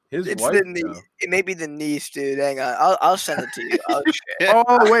though. His It's wife. the niece. though. It may be the niece, dude. Hang on. I'll send it to you. I'll share.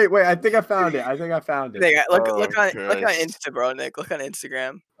 Oh wait, I think I found it. Look Oh, on Christ. Insta, bro, Nick. Look on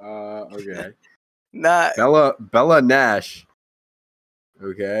Instagram. Okay. Not Bella Nash.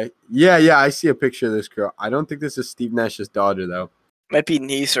 Okay. Yeah, I see a picture of this girl. I don't think this is Steve Nash's daughter though. might be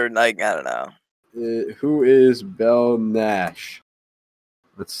niece or like I don't know. Who is Belle Nash?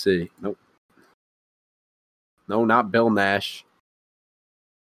 Let's see. Nope. No, not Bill Nash.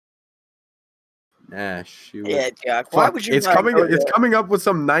 Nash. She was- Yeah, Jack. Why Fuck, would you? it's not coming. know It's that? coming up with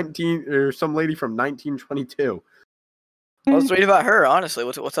some 19 or some lady from 1922. Let's read about her. Honestly,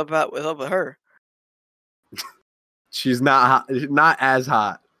 what's up with her? She's not as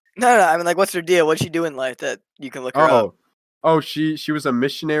hot. No. I mean, like, what's her deal? What's she do in life that you can look her up? She was a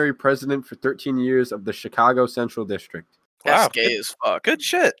missionary president for 13 years of the Chicago Central District. That's Wow. gay as fuck. Good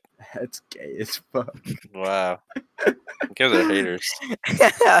shit. That's gay as fuck. Wow. Give the haters.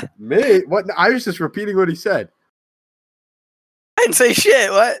 I Me? What? I was just repeating what he said. didn't say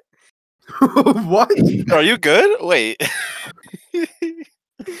shit. What? What? Are you good? Wait.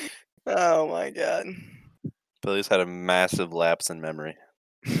 Oh my god. Billy's had a massive lapse in memory.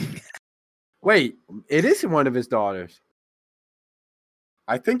 Wait, it is one of his daughters.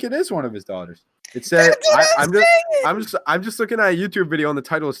 I think it is one of his daughters. It said I'm just looking at a YouTube video and the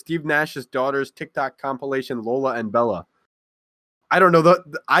title is Steve Nash's daughters TikTok compilation Lola and Bella. I don't know.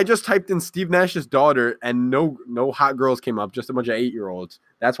 I just typed in Steve Nash's daughter and no hot girls came up, just a bunch of 8-year-olds.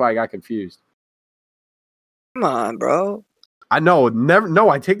 That's why I got confused. Come on, bro. I know,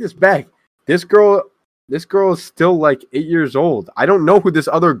 I take this back. This girl is still like 8 years old. I don't know who this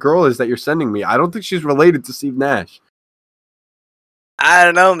other girl is that you're sending me. I don't think she's related to Steve Nash. I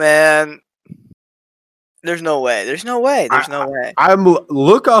don't know, man. There's no way.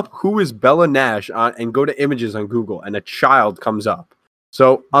 Look up who is Bella Nash and go to images on Google, and a child comes up.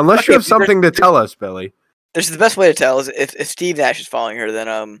 So unless you Okay, have something to tell us, Billy. There's the best way to tell is if Steve Nash is following her, then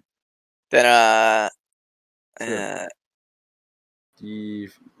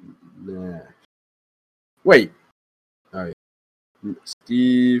Steve Nash. Wait. Oh yeah.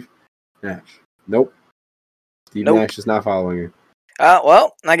 Steve Nash. Nope. Steve Nope. Nash is not following her.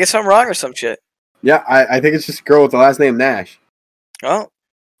 well, I guess I'm wrong or some shit. Yeah, I think it's just a girl with the last name Nash. Oh,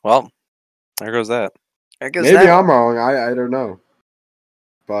 Well, there goes that. there goes Maybe that. I'm wrong. I don't know.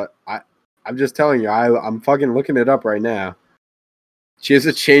 But I'm just telling you, I'm fucking looking it up right now. She has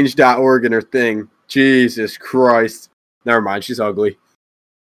a change.org in her thing. Jesus Christ. Never mind, she's ugly.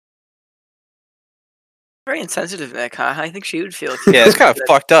 Very insensitive, Nick. Huh? I think she would feel. Yeah, it's kind of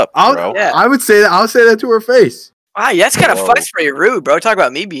fucked up, bro. Yeah. I would say that. I'll say that to her face. Wow, yeah, that's kind of Whoa. fucks for you rude, bro. Talk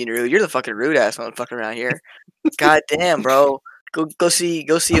about me being rude. You're the fucking rude ass motherfucker around here. God damn, bro. Go see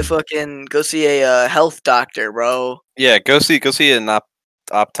a health doctor, bro. Yeah, go see an No,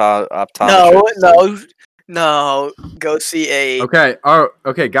 optometrist. no. Go see a Okay.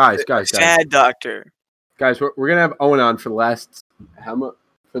 Okay, guys. sad doctor. Guys, we're gonna have Owen on for the last for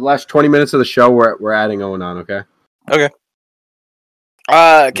the last 20 minutes of the show. We're adding Owen on. Okay. Can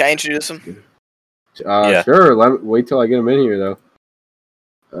I introduce him? Yeah. Sure. Wait till I get him in here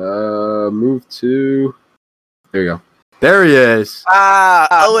though. Move to. There you go. There he is.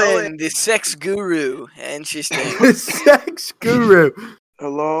 Owen, the sex guru. Interesting. Sex guru.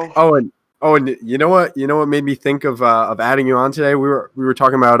 Hello. Owen, you know what made me think of adding you on today? We were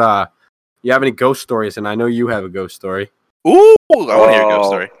talking about you have any ghost stories, and I know you have a ghost story. Ooh, I want to hear a ghost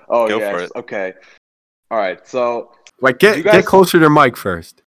story. Oh, Go yes. for it. Okay. All right. So, Like You guys- get closer to the mic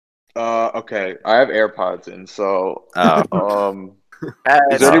first. okay. I have AirPods in, so Oh.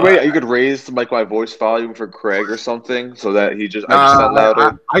 is there any way you could raise like my voice volume for Craig or something so that I just sound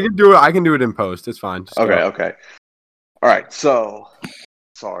louder? I can do it. I can do it in post. It's fine. Just Okay. go. Okay. All right. So,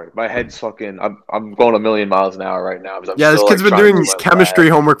 sorry, my head's fucking. I'm going a million miles an hour right now because I'm Yeah, this still, kid's like, been trying to doing do my chemistry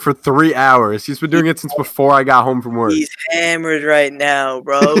lab. homework for 3 hours. He's been doing it since before I got home from work. He's hammered right now,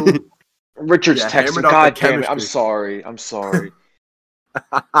 bro. Richard's Yeah, texting. hammered up God the damn it! I'm chemistry. sorry. I'm sorry.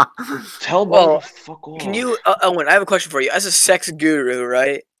 Tell me Well, to fuck off. Can you, Owen? I have a question for you. As a sex guru,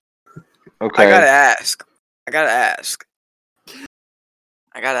 right? Okay. I gotta ask.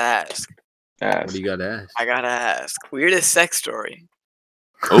 What do you got to ask? Weirdest sex story.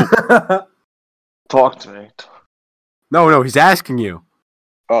 Talk to me. No, he's asking you.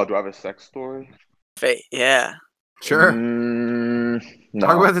 Oh, do I have a sex story? Yeah. Sure. No.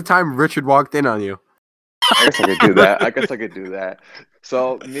 Talk about the time Richard walked in on you. I guess I could do that.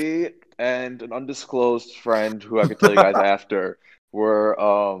 So me and an undisclosed friend who I could tell you guys after were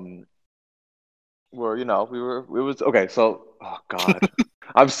it was okay. So oh god,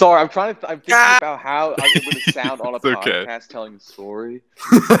 I'm sorry. I'm thinking about how I'm going to sound on a It's okay. podcast telling the story.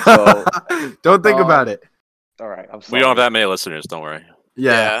 So, Don't think about it. all right, I'm sorry. We don't have that many listeners. Don't worry.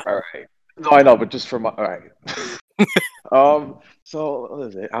 Yeah. All right. No, I know, but just for my. All right. So what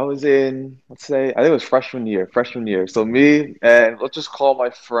was it? I was in, let's say, I think it was freshman year. So me and let's just call my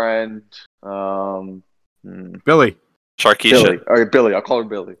friend, Billy. Sharkeisha. Billy. All right, Billy. I'll call her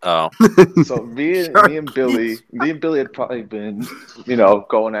Billy. Oh. So me and Billy had probably been,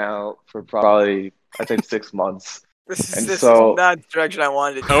 going out for probably I think 6 months. This And is so- not the direction I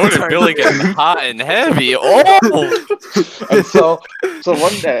wanted to Owen and Billy getting hot and heavy. Oh. And so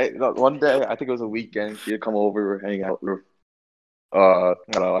one day, I think it was a weekend, she had come over, we were hanging out, I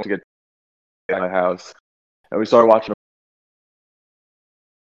don't know, to get at my house, and we started watching.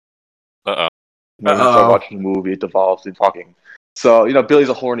 Uh-oh. We started watching a movie. It devolved into talking. So Billy's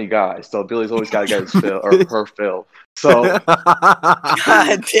a horny guy, so Billy's always got to get his fill or her fill. So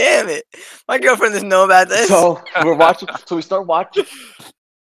God damn it! My girlfriend doesn't know about this. so we're watching. So we start watching.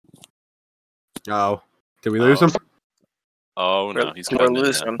 Oh, did we lose him? Oh no, he's We're cutting it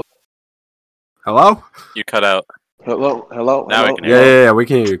losing now. him. Hello? You cut out. Hello. Now we can hear Yeah, we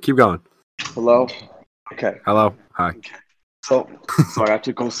can hear you. Keep going. Hello. Okay. Hello. Hi. So I have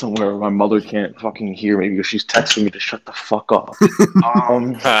to go somewhere where my mother can't fucking hear me because she's texting me to shut the fuck up.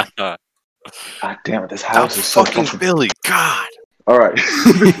 God damn it, this house is so fucking. Billy. God. All right.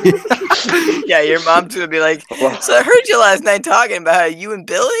 Yeah, your mom's gonna be like, Well, "So I heard you last night talking about how you and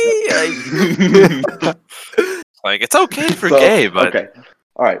Billy." Like, Like it's okay for so- gay, but okay.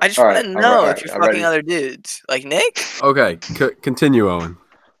 All right. I just all want right, to all know right, if you're I'm fucking ready. other dudes, like Nick. Okay, continue, Owen.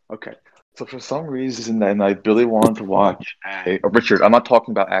 Okay. So for some reason that night, Billy wanted to watch Richard. I'm not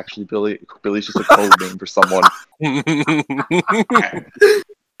talking about actually Billy. Billy's just a code name for someone.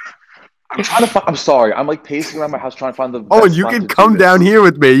 I'm trying to find. I'm sorry. I'm like pacing around my house trying to find the. Owen, best you spot can to do come this. down here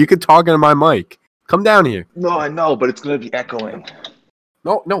with me. You can talk into my mic. Come down here. No, I know, but it's gonna be echoing.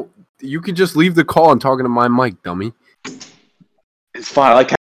 No. You can just leave the call and talk into my mic, dummy. It's fine. I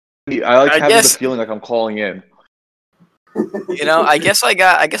like having guess- the feeling like I'm calling in. I guess I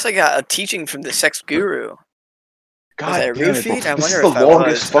got a teaching from the sex guru. God that a damn it, roofie? bro. I This is wonder the if I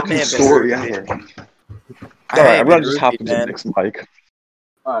longest was. I fucking may have been story roofied. ever. I All right, may have I'm gonna been just hop roofied, into the man. next mic.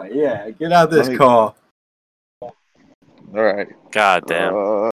 All right, yeah. Get out this Let me- call. All right. God damn.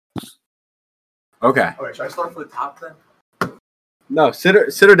 Okay. Okay, should I start from the top then? No, sit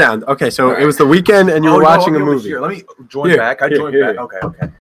her down. Okay, so All right. it was the weekend and you were watching a movie. Here, let me join Here, back. I here, joined here. back. Okay.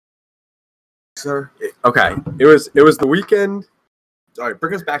 Sir. Okay, it was the weekend. All right,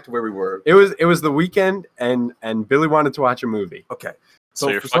 bring us back to where we were. It was the weekend and Billy wanted to watch a movie. Okay. So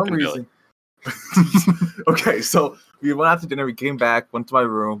So you're for some fucking Billy. reason. Okay, so we went out to dinner. We came back, went to my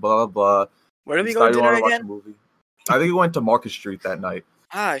room. Blah blah blah. Where did we go to decided we dinner wanted to watch again? a movie. I think we went to Market Street that night.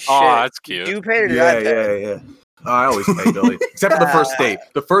 Ah, shit. Oh, that's cute. You paid or did I pay? Yeah. I always pay, Billy. Except for the first date.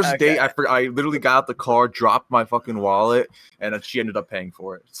 The first Okay. date, I literally got out the car, dropped my fucking wallet, and then she ended up paying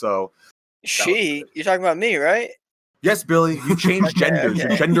for it. So, She? You're talking about me, right? yes, Billy, you changed genders. okay,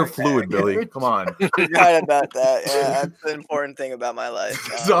 You're gender okay, fluid, okay. Billy. Come on. Right about that. Yeah, that's the important thing about my life.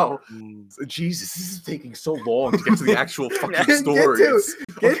 So, Jesus, this is taking so long to get to the actual fucking Get to stories.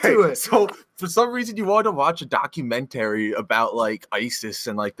 Get to it. So, for some reason, you wanted to watch a documentary about like ISIS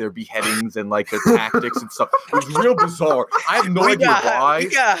and like their beheadings and like their tactics and stuff. It was real bizarre. I have no idea why. We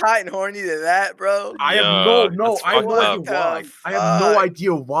got hot and horny to that, bro. I have Yeah, no that's I have no fucked idea up. why. I have no Fuck.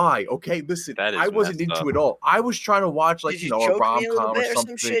 idea why. Okay, listen, That is I wasn't messed into up. it all. I was trying to watch like Did you you know a choke rom me a little com or bit or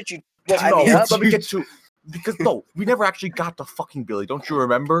something. some shit? You No, tie me up? let me get to because no, we never actually got to fucking Billy. Don't you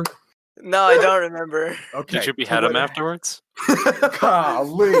remember? No, I don't remember. Okay, Did you behead him afterwards?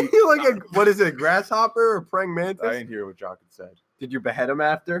 Golly. What is it, a grasshopper or praying I mantis? didn't hear what Jock had said. Did you behead him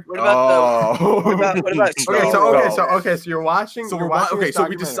after? What about Oh. what about Okay, so you're watching. So you're we're watching okay. this So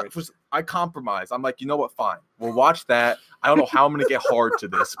we documentary. just I compromised. I'm like, you know what? Fine, we'll watch that. I don't know how I'm gonna get hard to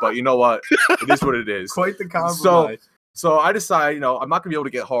this, but you know what? It is what it is. Quite the compromise. So I decide, you know, I'm not gonna be able to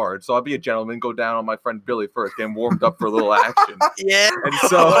get hard. So I'll be a gentleman, go down on my friend Billy first, get him warmed up for a little action. Yeah. And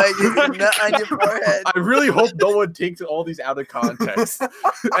so Like, you can nut on your forehead. I really hope no one takes all these out of context.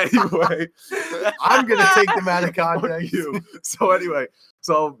 Anyway, I'm gonna take them out of fuck context. you. So anyway,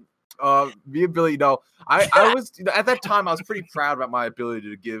 me and Billy, you know, I was at that time I was pretty proud about my ability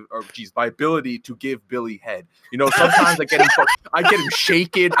to give, my ability to give Billy head. You know, sometimes I get him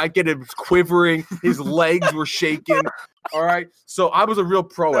shaking, I get him quivering, his legs were shaking. All right, so I was a real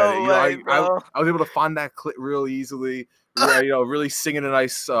pro at it. No You know, way, bro. I was able to find that clit real easily. You know, really singing a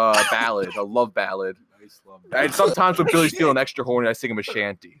nice ballad, a love ballad. And sometimes when Billy's feeling extra horny, I sing him a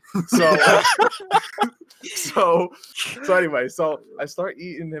shanty. So anyway, so I start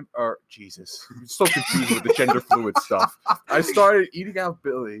eating him. Or Jesus, I'm so confused with the gender fluid stuff. I started eating out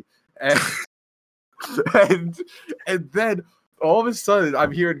Billy, and then all of a sudden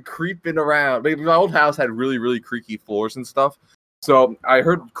I'm hearing creeping around. Maybe my old house had really creaky floors and stuff, so I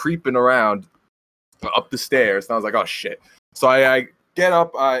heard creeping around up the stairs, and I was like, oh shit. So I get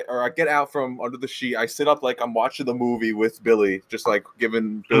up, I get out from under the sheet. I sit up like I'm watching the movie with Billy, just like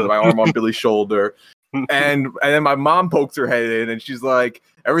giving Billy my arm on Billy's shoulder. And then my mom pokes her head in, and she's like,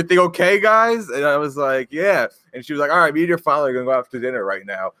 "Everything okay, guys?" And I was like, "Yeah." And she was like, "All right, me and your father are gonna go out to dinner right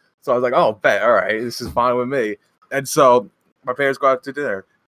now." So I was like, "Oh, bet. All right, this is fine with me." And so my parents go out to dinner.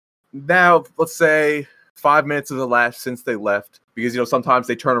 Now, let's say 5 minutes has elapsed since they left, because you know sometimes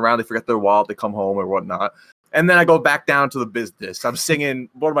they turn around, they forget their wallet, they come home or whatnot. And then I go back down to the business. I'm singing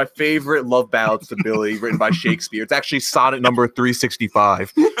one of my favorite love ballads to Billy, written by Shakespeare. It's actually sonnet number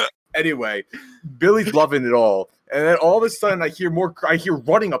 365. Anyway, Billy's loving it all. And then all of a sudden I hear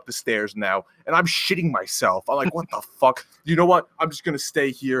running up the stairs now, and I'm shitting myself. I'm like, what the fuck? You know what? I'm just gonna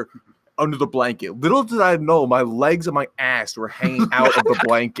stay here under the blanket. Little did I know my legs and my ass were hanging out of the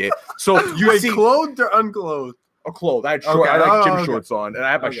blanket. So you see clothed or unclothed? a clothes. I had short, Okay. I had gym Okay. shorts on, and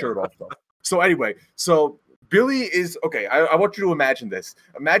I have my Okay. shirt off though. So anyway, Billy is okay. I want you to imagine this.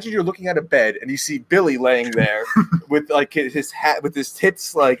 Imagine you're looking at a bed and you see Billy laying there with like his hat, with his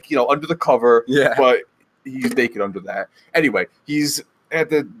tits like under the cover. Yeah. But he's naked under that. Anyway, he's at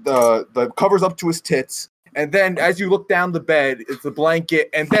the covers up to his tits. And then as you look down the bed, it's the blanket.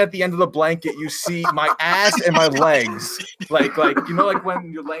 And then at the end of the blanket, you see my ass and my legs. Like like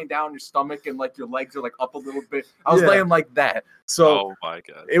when you're laying down on your stomach and like your legs are like up a little bit. I was Yeah. laying like that. So Oh my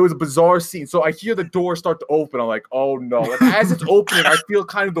god. it was a bizarre scene. So I hear the door start to open. I'm like, oh no. And as it's opening, I feel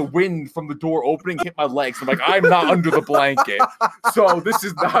kind of the wind from the door opening hit my legs. I'm like, I'm not under the blanket. So this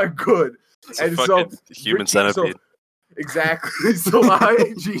is not good. It's a And so fucking human Richie- so- centipede. Exactly. So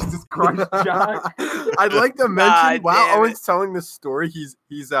Jesus Christ, John. I'd like to God mention while damn Owen's telling this story, he's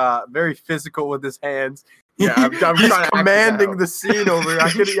very physical with his hands. Yeah, I'm He's trying to act it commanding out. the scene over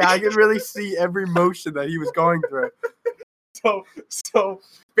here. I could really see every motion that he was going through. So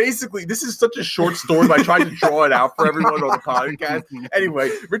basically, this is such a short story, but I tried to draw it out for everyone on the podcast. Anyway,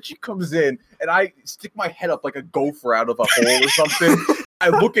 Richie comes in, and I stick my head up like a gopher out of a hole or something.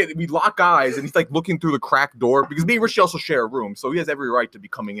 We lock eyes, and he's like looking through the cracked door, because me and Richie also share a room, so he has every right to be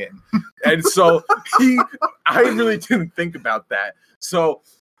coming in. And so I really didn't think about that. So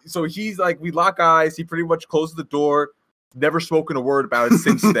he's like, we lock eyes, he pretty much closes the door. Never spoken a word about it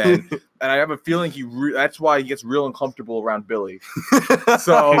since then, and I have a feeling that's why he gets real uncomfortable around Billy.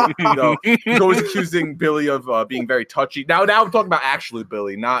 So he's always accusing Billy of being very touchy. Now I'm talking about actually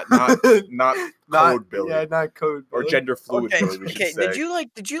Billy, not code Billy, Yeah, not code. or Billy. gender fluid Okay, Billy. We should okay. say.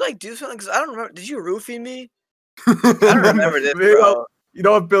 Did you do something? Because I don't remember. Did you roofie me? I don't remember this, bro. You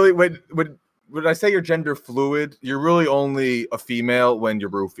know what, Billy? When I say you're gender fluid, you're really only a female when you're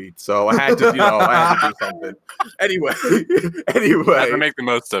roofied. So I had to, I had to do something. Anyway, Have to make the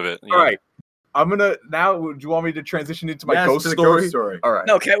most of it. All right. I'm gonna now. Do you want me to transition into my Yes, ghost to the story? ghost story. All right.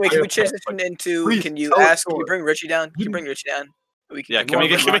 No, can we transition into? Please, Can you tell a ask? Can you story. bring Richie down? Can you bring Richie down? Yeah, can we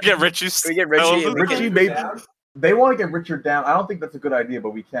get Richie's? Can we get Richie? And we Richie, can, maybe they want to get Richard down. I don't think that's a good idea, but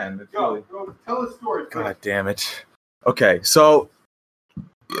we can. It's really. Go, tell the story. God damn it. Okay, so.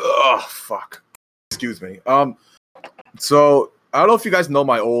 Oh fuck. Excuse me. So I don't know if you guys know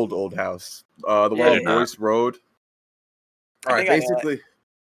my old house, the one on Yeah. Boyce Road. All right, think I know it. basically,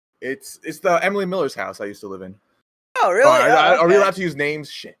 it's the Emily Miller's house I used to live in. oh, really? Are we Okay. allowed to use names?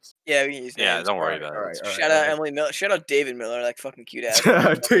 Shit. Yeah, we can use Yeah, names. don't worry about All it. right. Shout out Emily Miller. Shout out David Miller, like fucking cute ass.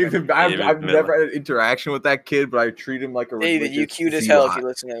 David, I've David never had an interaction with that kid, but I treat him like a David, you religious cute as hell if zealot. you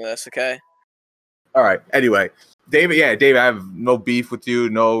listen to this, okay? All right. Anyway, David. I have no beef with you.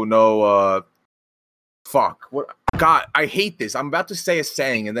 No. Fuck. What? God, I hate this. I'm about to say a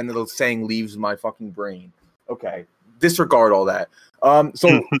saying, and then the saying leaves my fucking brain. Okay. Disregard all that.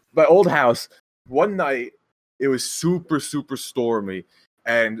 So my old house. One night, it was super stormy,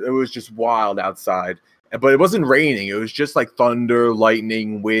 and it was just wild outside. But it wasn't raining. It was just like thunder,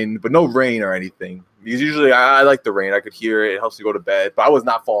 lightning, wind, but no rain or anything. Because usually I like the rain. I could hear it. It helps me go to bed. But I was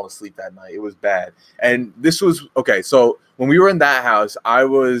not falling asleep that night. It was bad. And this was okay. So when we were in that house, it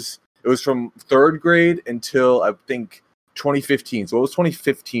was from 3rd grade until I think 2015. So what was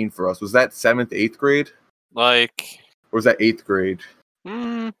 2015 for us? Was that 7th, 8th grade? Like, Or was that 8th grade?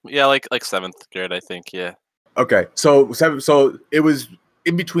 yeah, like 7th grade, I think. Yeah. Okay. So it was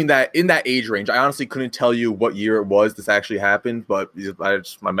in between that, in that age range. I honestly couldn't tell you what year it was this actually happened, but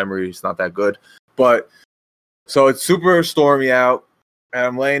my memory is not that good. But so it's super stormy out, and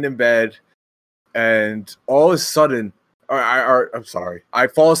I'm laying in bed, and all of a sudden, I'm sorry, I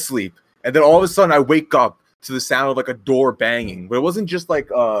fall asleep, and then all of a sudden I wake up to the sound of like a door banging, but it wasn't just like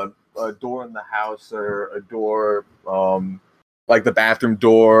a door in the house or a door, like the bathroom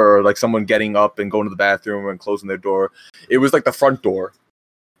door, or like someone getting up and going to the bathroom and closing their door. It was like the front door.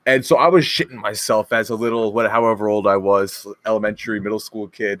 And so I was shitting myself as a little, however old I was, elementary, middle school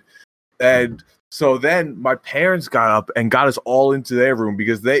kid. And so then my parents got up and got us all into their room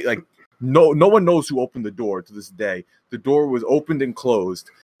because they no one knows who opened the door to this day. The door was opened and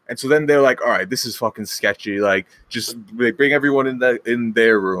closed. And so then they're like, all right, this is fucking sketchy. Like, just bring everyone in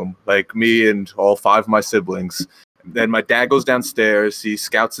their room, like me and all 5 of my siblings. Then my dad goes downstairs. He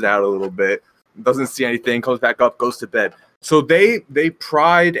scouts it out a little bit, doesn't see anything, comes back up, goes to bed. So they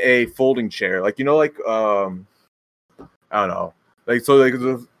pried a folding chair, like, I don't know, like, so like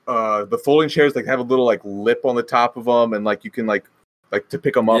the folding chairs like have a little like lip on the top of them, and like you can like to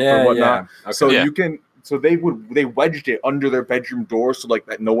pick them up or whatnot. Yeah. Okay. So Yeah. you can. So they wedged it under their bedroom door so like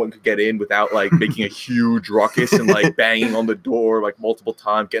that no one could get in without like making a huge ruckus and like banging on the door like multiple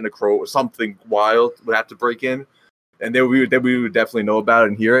times, getting a crow or something wild would have to break in, and then we would definitely know about it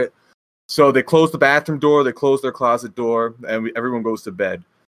and hear it. So they closed the bathroom door, they closed their closet door, and everyone goes to bed.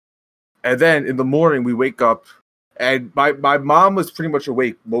 And then in the morning we wake up, and my mom was pretty much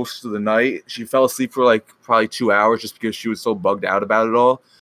awake most of the night. She fell asleep for like probably 2 hours just because she was so bugged out about it all.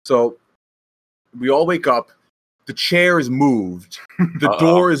 So we all wake up, the chair is moved, the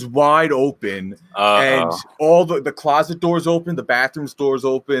door is wide open, and all the closet doors open, the bathroom's doors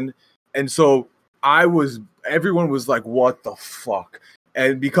open. And so everyone was like, what the fuck?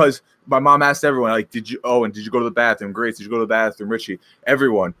 And because my mom asked everyone, like, did you go to the bathroom? Grace, did you go to the bathroom? Richie,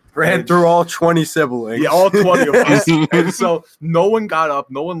 everyone. Ran through all 20 siblings. Yeah, all 20 of us. And so no one got up,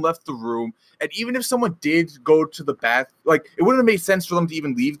 no one left the room. And even if someone did go to the bath, like, it wouldn't have made sense for them to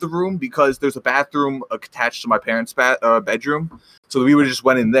even leave the room because there's a bathroom attached to my parents' bedroom. So we would have just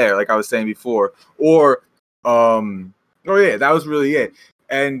went in there, like I was saying before. Or, that was really it.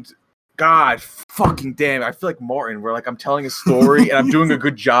 And God fucking damn, I feel like Martin, where like I'm telling a story and I'm doing a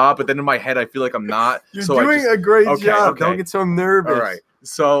good job, but then in my head I feel like I'm not. You're so doing a great okay, job. okay. Don't get so nervous. All right.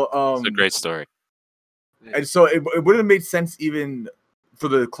 So It's a great story. and so it wouldn't have made sense even for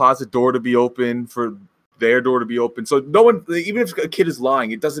the closet door to be open, for their door to be open. So no one, even if a kid is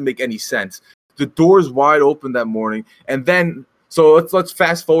lying, it doesn't make any sense. The door is wide open that morning, and then so let's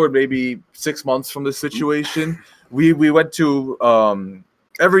fast forward maybe 6 months from this situation. We went to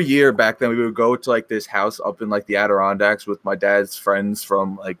every year back then we would go to like this house up in like the Adirondacks with my dad's friends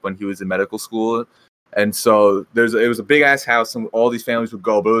from like when he was in medical school. And so it was a big ass house and all these families would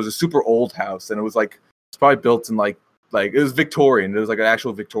go, but it was a super old house, and it was like it's probably built in like it was Victorian. It was like an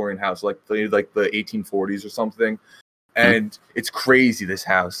actual Victorian house, like the 1840s or something. and it's crazy. This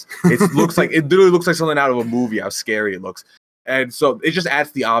house, it literally looks like something out of a movie. How scary it looks, and so it just adds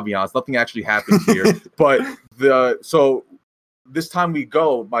to the ambiance. Nothing actually happens here, but this time we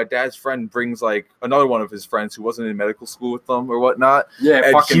go, my dad's friend brings like another one of his friends who wasn't in medical school with them or whatnot. Yeah,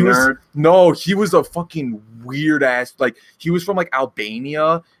 and fucking nerd. He was a fucking weird ass. Like he was from like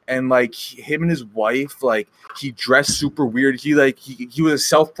Albania, and like him and his wife, like he dressed super weird. He was a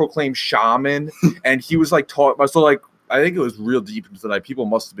self-proclaimed shaman, and he was like taught. So like I think it was real deep into the night. People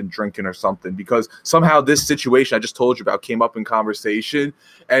must have been drinking or something because somehow this situation I just told you about came up in conversation.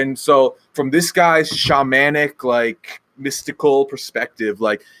 And so from this guy's shamanic like mystical perspective,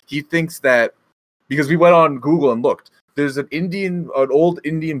 like he thinks that because we went on Google and looked, there's an old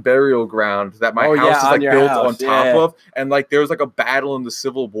Indian burial ground that my house is like built on top of, and like there was like a battle in the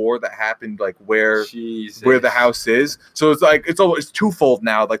Civil War that happened like where the house is. So it's like it's twofold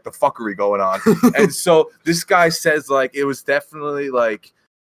now, like the fuckery going on. And so this guy says like it was definitely like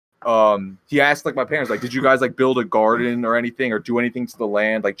he asked like my parents like, did you guys like build a garden or anything or do anything to the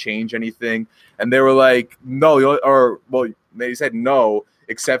land, like change anything? And they were like no, they said no,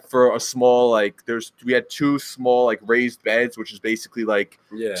 except for a small like we had 2 small like raised beds, which is basically like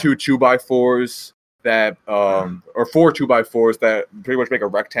 2 2x4s that or 4 2x4s that pretty much make a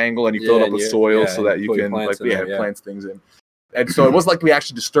rectangle, and you fill it up with soil so that you can plant things in. And so it wasn't like we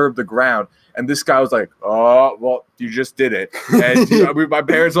actually disturbed the ground. And this guy was like, "Oh, well, you just did it." And my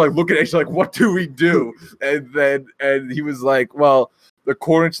parents are like looking at each other like, "What do we do?" And he was like, "Well,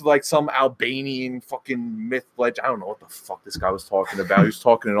 according to like some Albanian fucking myth legend, I don't know what the fuck this guy was talking about. He was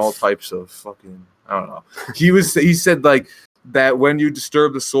talking in all types of fucking, I don't know. He said like that when you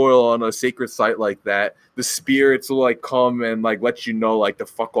disturb the soil on a sacred site like that, the spirits will like come and like let you know like to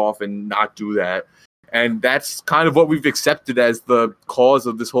fuck off and not do that." And that's kind of what we've accepted as the cause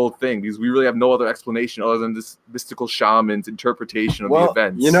of this whole thing, because we really have no other explanation other than this mystical shaman's interpretation of the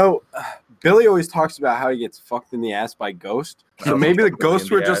events. You know, Billy always talks about how he gets fucked in the ass by ghosts. So maybe the ghosts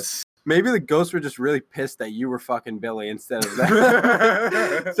were just really pissed that you were fucking Billy instead of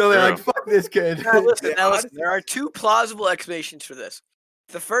that. So they're like, "Fuck this kid." Now listen, there are 2 plausible explanations for this.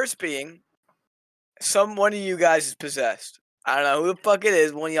 The first being, one of you guys is possessed. I don't know who the fuck it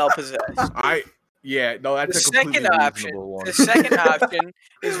is. One of y'all possessed. That's the a completely reasonable one. The second option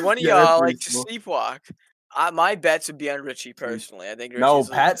is one of y'all like to sleepwalk. My bets would be on Richie personally. I think Richie's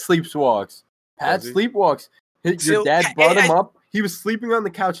Pat sleepwalks. Pat sleepwalks. Your dad brought him up. He was sleeping on the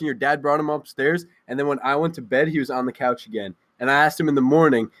couch, and your dad brought him upstairs. And then when I went to bed, he was on the couch again. And I asked him in the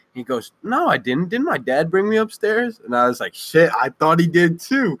morning. He goes, "No, I didn't. Didn't my dad bring me upstairs?" And I was like, "Shit, I thought he did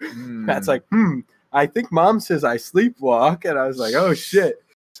too." Pat's like, "I think Mom says I sleepwalk." And I was like, "Oh shit."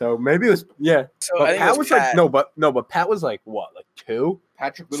 So maybe it was So but Pat was Pat. like but Pat was like what, like 2?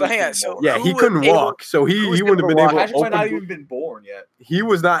 Patrick. So hang on. So he couldn't walk, so he wouldn't have been able to Patrick open. might not even been born yet. He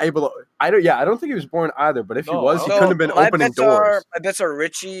was not able to. I don't think he was born either. But if he was, he couldn't have been opening doors. My bets are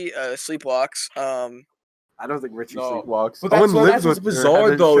Richie sleepwalks. I don't think Richie sleepwalks. But that's what's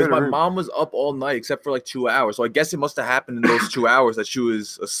bizarre though is my mom was up all night except for like 2 hours. So I guess it must have happened in those 2 hours that she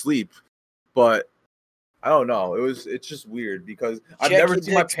was asleep. But I don't know. It's just weird because I've never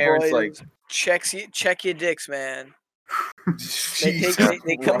seen my parents boys. Like check your dicks, man. They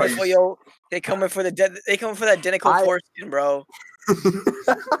come in for that identical foreskin, bro.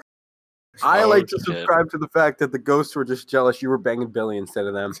 I like to subscribe to the fact that the ghosts were just jealous you were banging Billy instead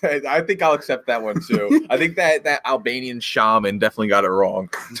of them. I think I'll accept that one too. I think that Albanian shaman definitely got it wrong.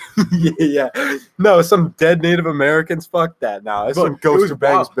 Yeah. No, some dead Native Americans. Fuck that. No, it's some ghost who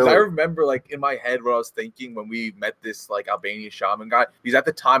bangs Billy. I remember like in my head what I was thinking when we met this like Albanian shaman guy. Because at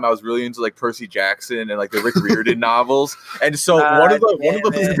the time I was really into like Percy Jackson and like the Rick Riordan novels. And so one of the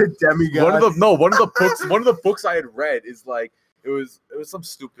books I had read is like it was some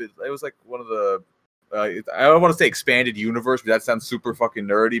stupid. It was like one of the. I don't want to say expanded universe, but that sounds super fucking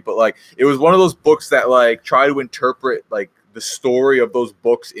nerdy. But like, it was one of those books that like try to interpret like the story of those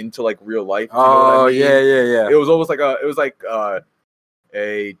books into like real life. You know what I mean? Yeah. It was almost like a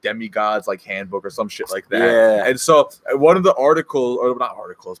demigod's like handbook or some shit like that. Yeah. And so one of the articles, or not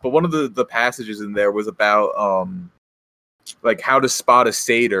articles, but one of the passages in there was about like how to spot a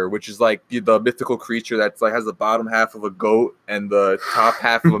satyr, which is like the mythical creature that's like has the bottom half of a goat and the top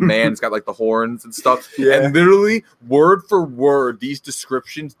half of a man. It's got like the horns and stuff. Yeah. And literally word for word, these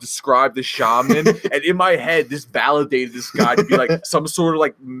descriptions describe the shaman. And in my head, this validated this guy to be like some sort of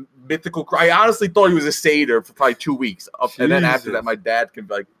like mythical. I honestly thought he was a satyr for probably 2 weeks. And then after that, my dad can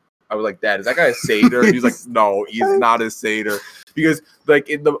be like, I was like, "Dad, is that guy a satyr?" And he's like, "No, he's not a satyr." Because like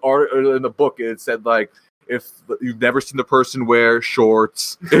in the book, it said like, if you've never seen the person wear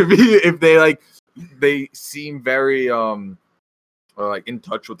shorts, if they like they seem very like in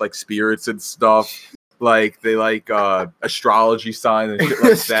touch with like spirits and stuff. Like they like astrology sign and shit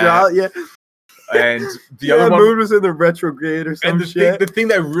like that. Yeah. And the other one moon was in the retrograde or some and the shit. the thing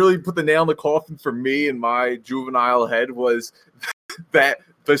that really put the nail in the coffin for me in my juvenile head was that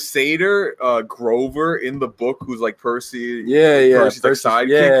the satyr Grover in the book, who's like Percy, Percy's like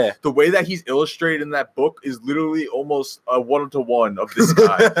sidekick. The way that he's illustrated in that book is literally almost a 1-to-1 of this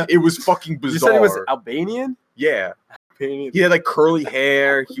guy. It was fucking bizarre. You said he was Albanian? Yeah, he had like curly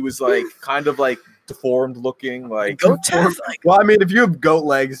hair. He was like kind of like deformed looking, like deformed. Well, I mean, if you have goat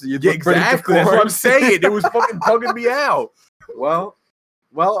legs, you look exactly. That's what I'm saying. It was fucking bugging me out. Well,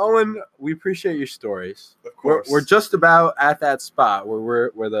 Owen, we appreciate your stories. Of course, we're just about at that spot where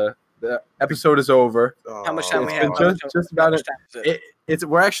the episode is over. How much time we have? Just about it.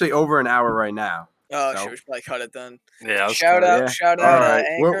 We're actually over an hour right now. Oh, shit, we should probably cut it then. Yeah. Shout out. All right.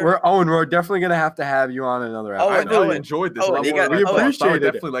 Anchor. We're definitely gonna have to have you on another episode. I really enjoyed this. Owen, we appreciate it. I would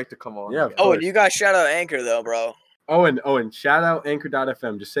definitely like to come on. Yeah. Oh, you guys shout out Anchor though, bro. Owen, shout out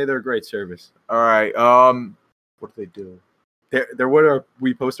Anchor.fm. Just say they're a great service. All right. What do they do? They're what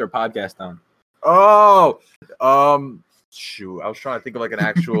we post our podcast on. Oh, shoot. I was trying to think of like an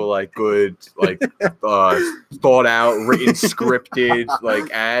actual like good like thought out, written, scripted like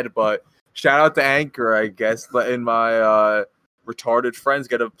ad, but shout out to Anchor, I guess, letting my retarded friends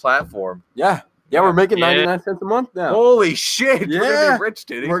get a platform. Yeah, we're making 99 cents a month now. Holy shit! Yeah, we're gonna be rich,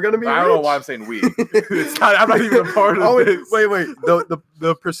 dude. We're gonna be. I don't know why I'm saying we. I'm not even a part of this. Wait.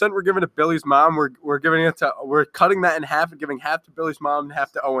 The percent we're giving to Billy's mom, we're giving it to. We're cutting that in half and giving half to Billy's mom and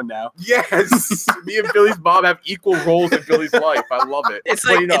half to Owen now. Yes, me and Billy's mom have equal roles in Billy's life. I love it. It's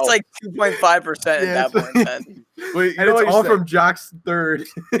like it's like 2.5% at that point. Then. Wait, and it's all from Jock's third.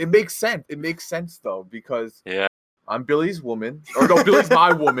 It makes sense. It makes sense though because I'm Billy's woman, or no, Billy's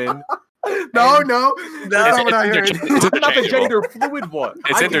my woman. No, I'm not the gender fluid one.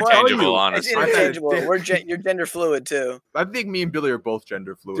 It's interchangeable, honestly. It's interchangeable. You're gender fluid too. I think me and Billy are both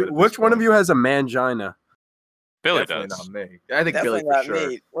gender fluid. Dude, which one of you has a mangina? Billy Definitely does. Not me. I think Definitely Billy for not sure.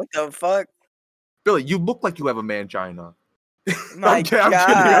 me. What the fuck? Billy, you look like you have a mangina. My God.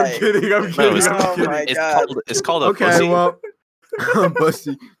 I'm kidding. No, it's called a pussy. Well,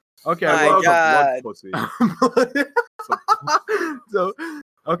 pussy. Okay, my God. Pussy. So,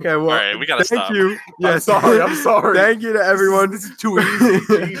 okay, well, all right, we gotta thank stop. you. Yes, I'm sorry. Thank you to everyone. This is too easy.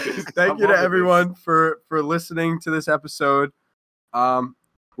 Jesus. Thank you to everyone for listening to this episode.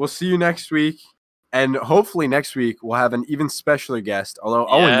 We'll see you next week, and hopefully next week we'll have an even specialer guest. Although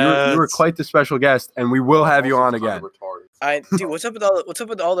Owen, you were quite the special guest, and we will have you on again. Dude, what's up with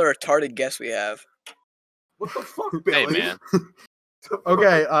all the retarded guests we have? What the fuck, Billy? Hey, man.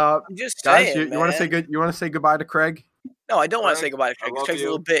 Okay, I'm just guys, saying, you want to say good? You want to say goodbye to Craig? No, I don't want to say goodbye to Craig. Craig's a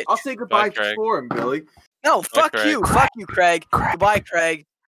little bitch. I'll say goodbye Craig. for him, Billy. No, fuck Craig. you. Fuck you, Craig. Goodbye, Craig.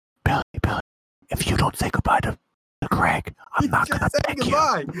 Billy, if you don't say goodbye to Craig, I'm not gonna pick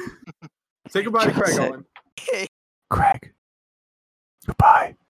you. Say goodbye to Craig, Owen. Craig, goodbye.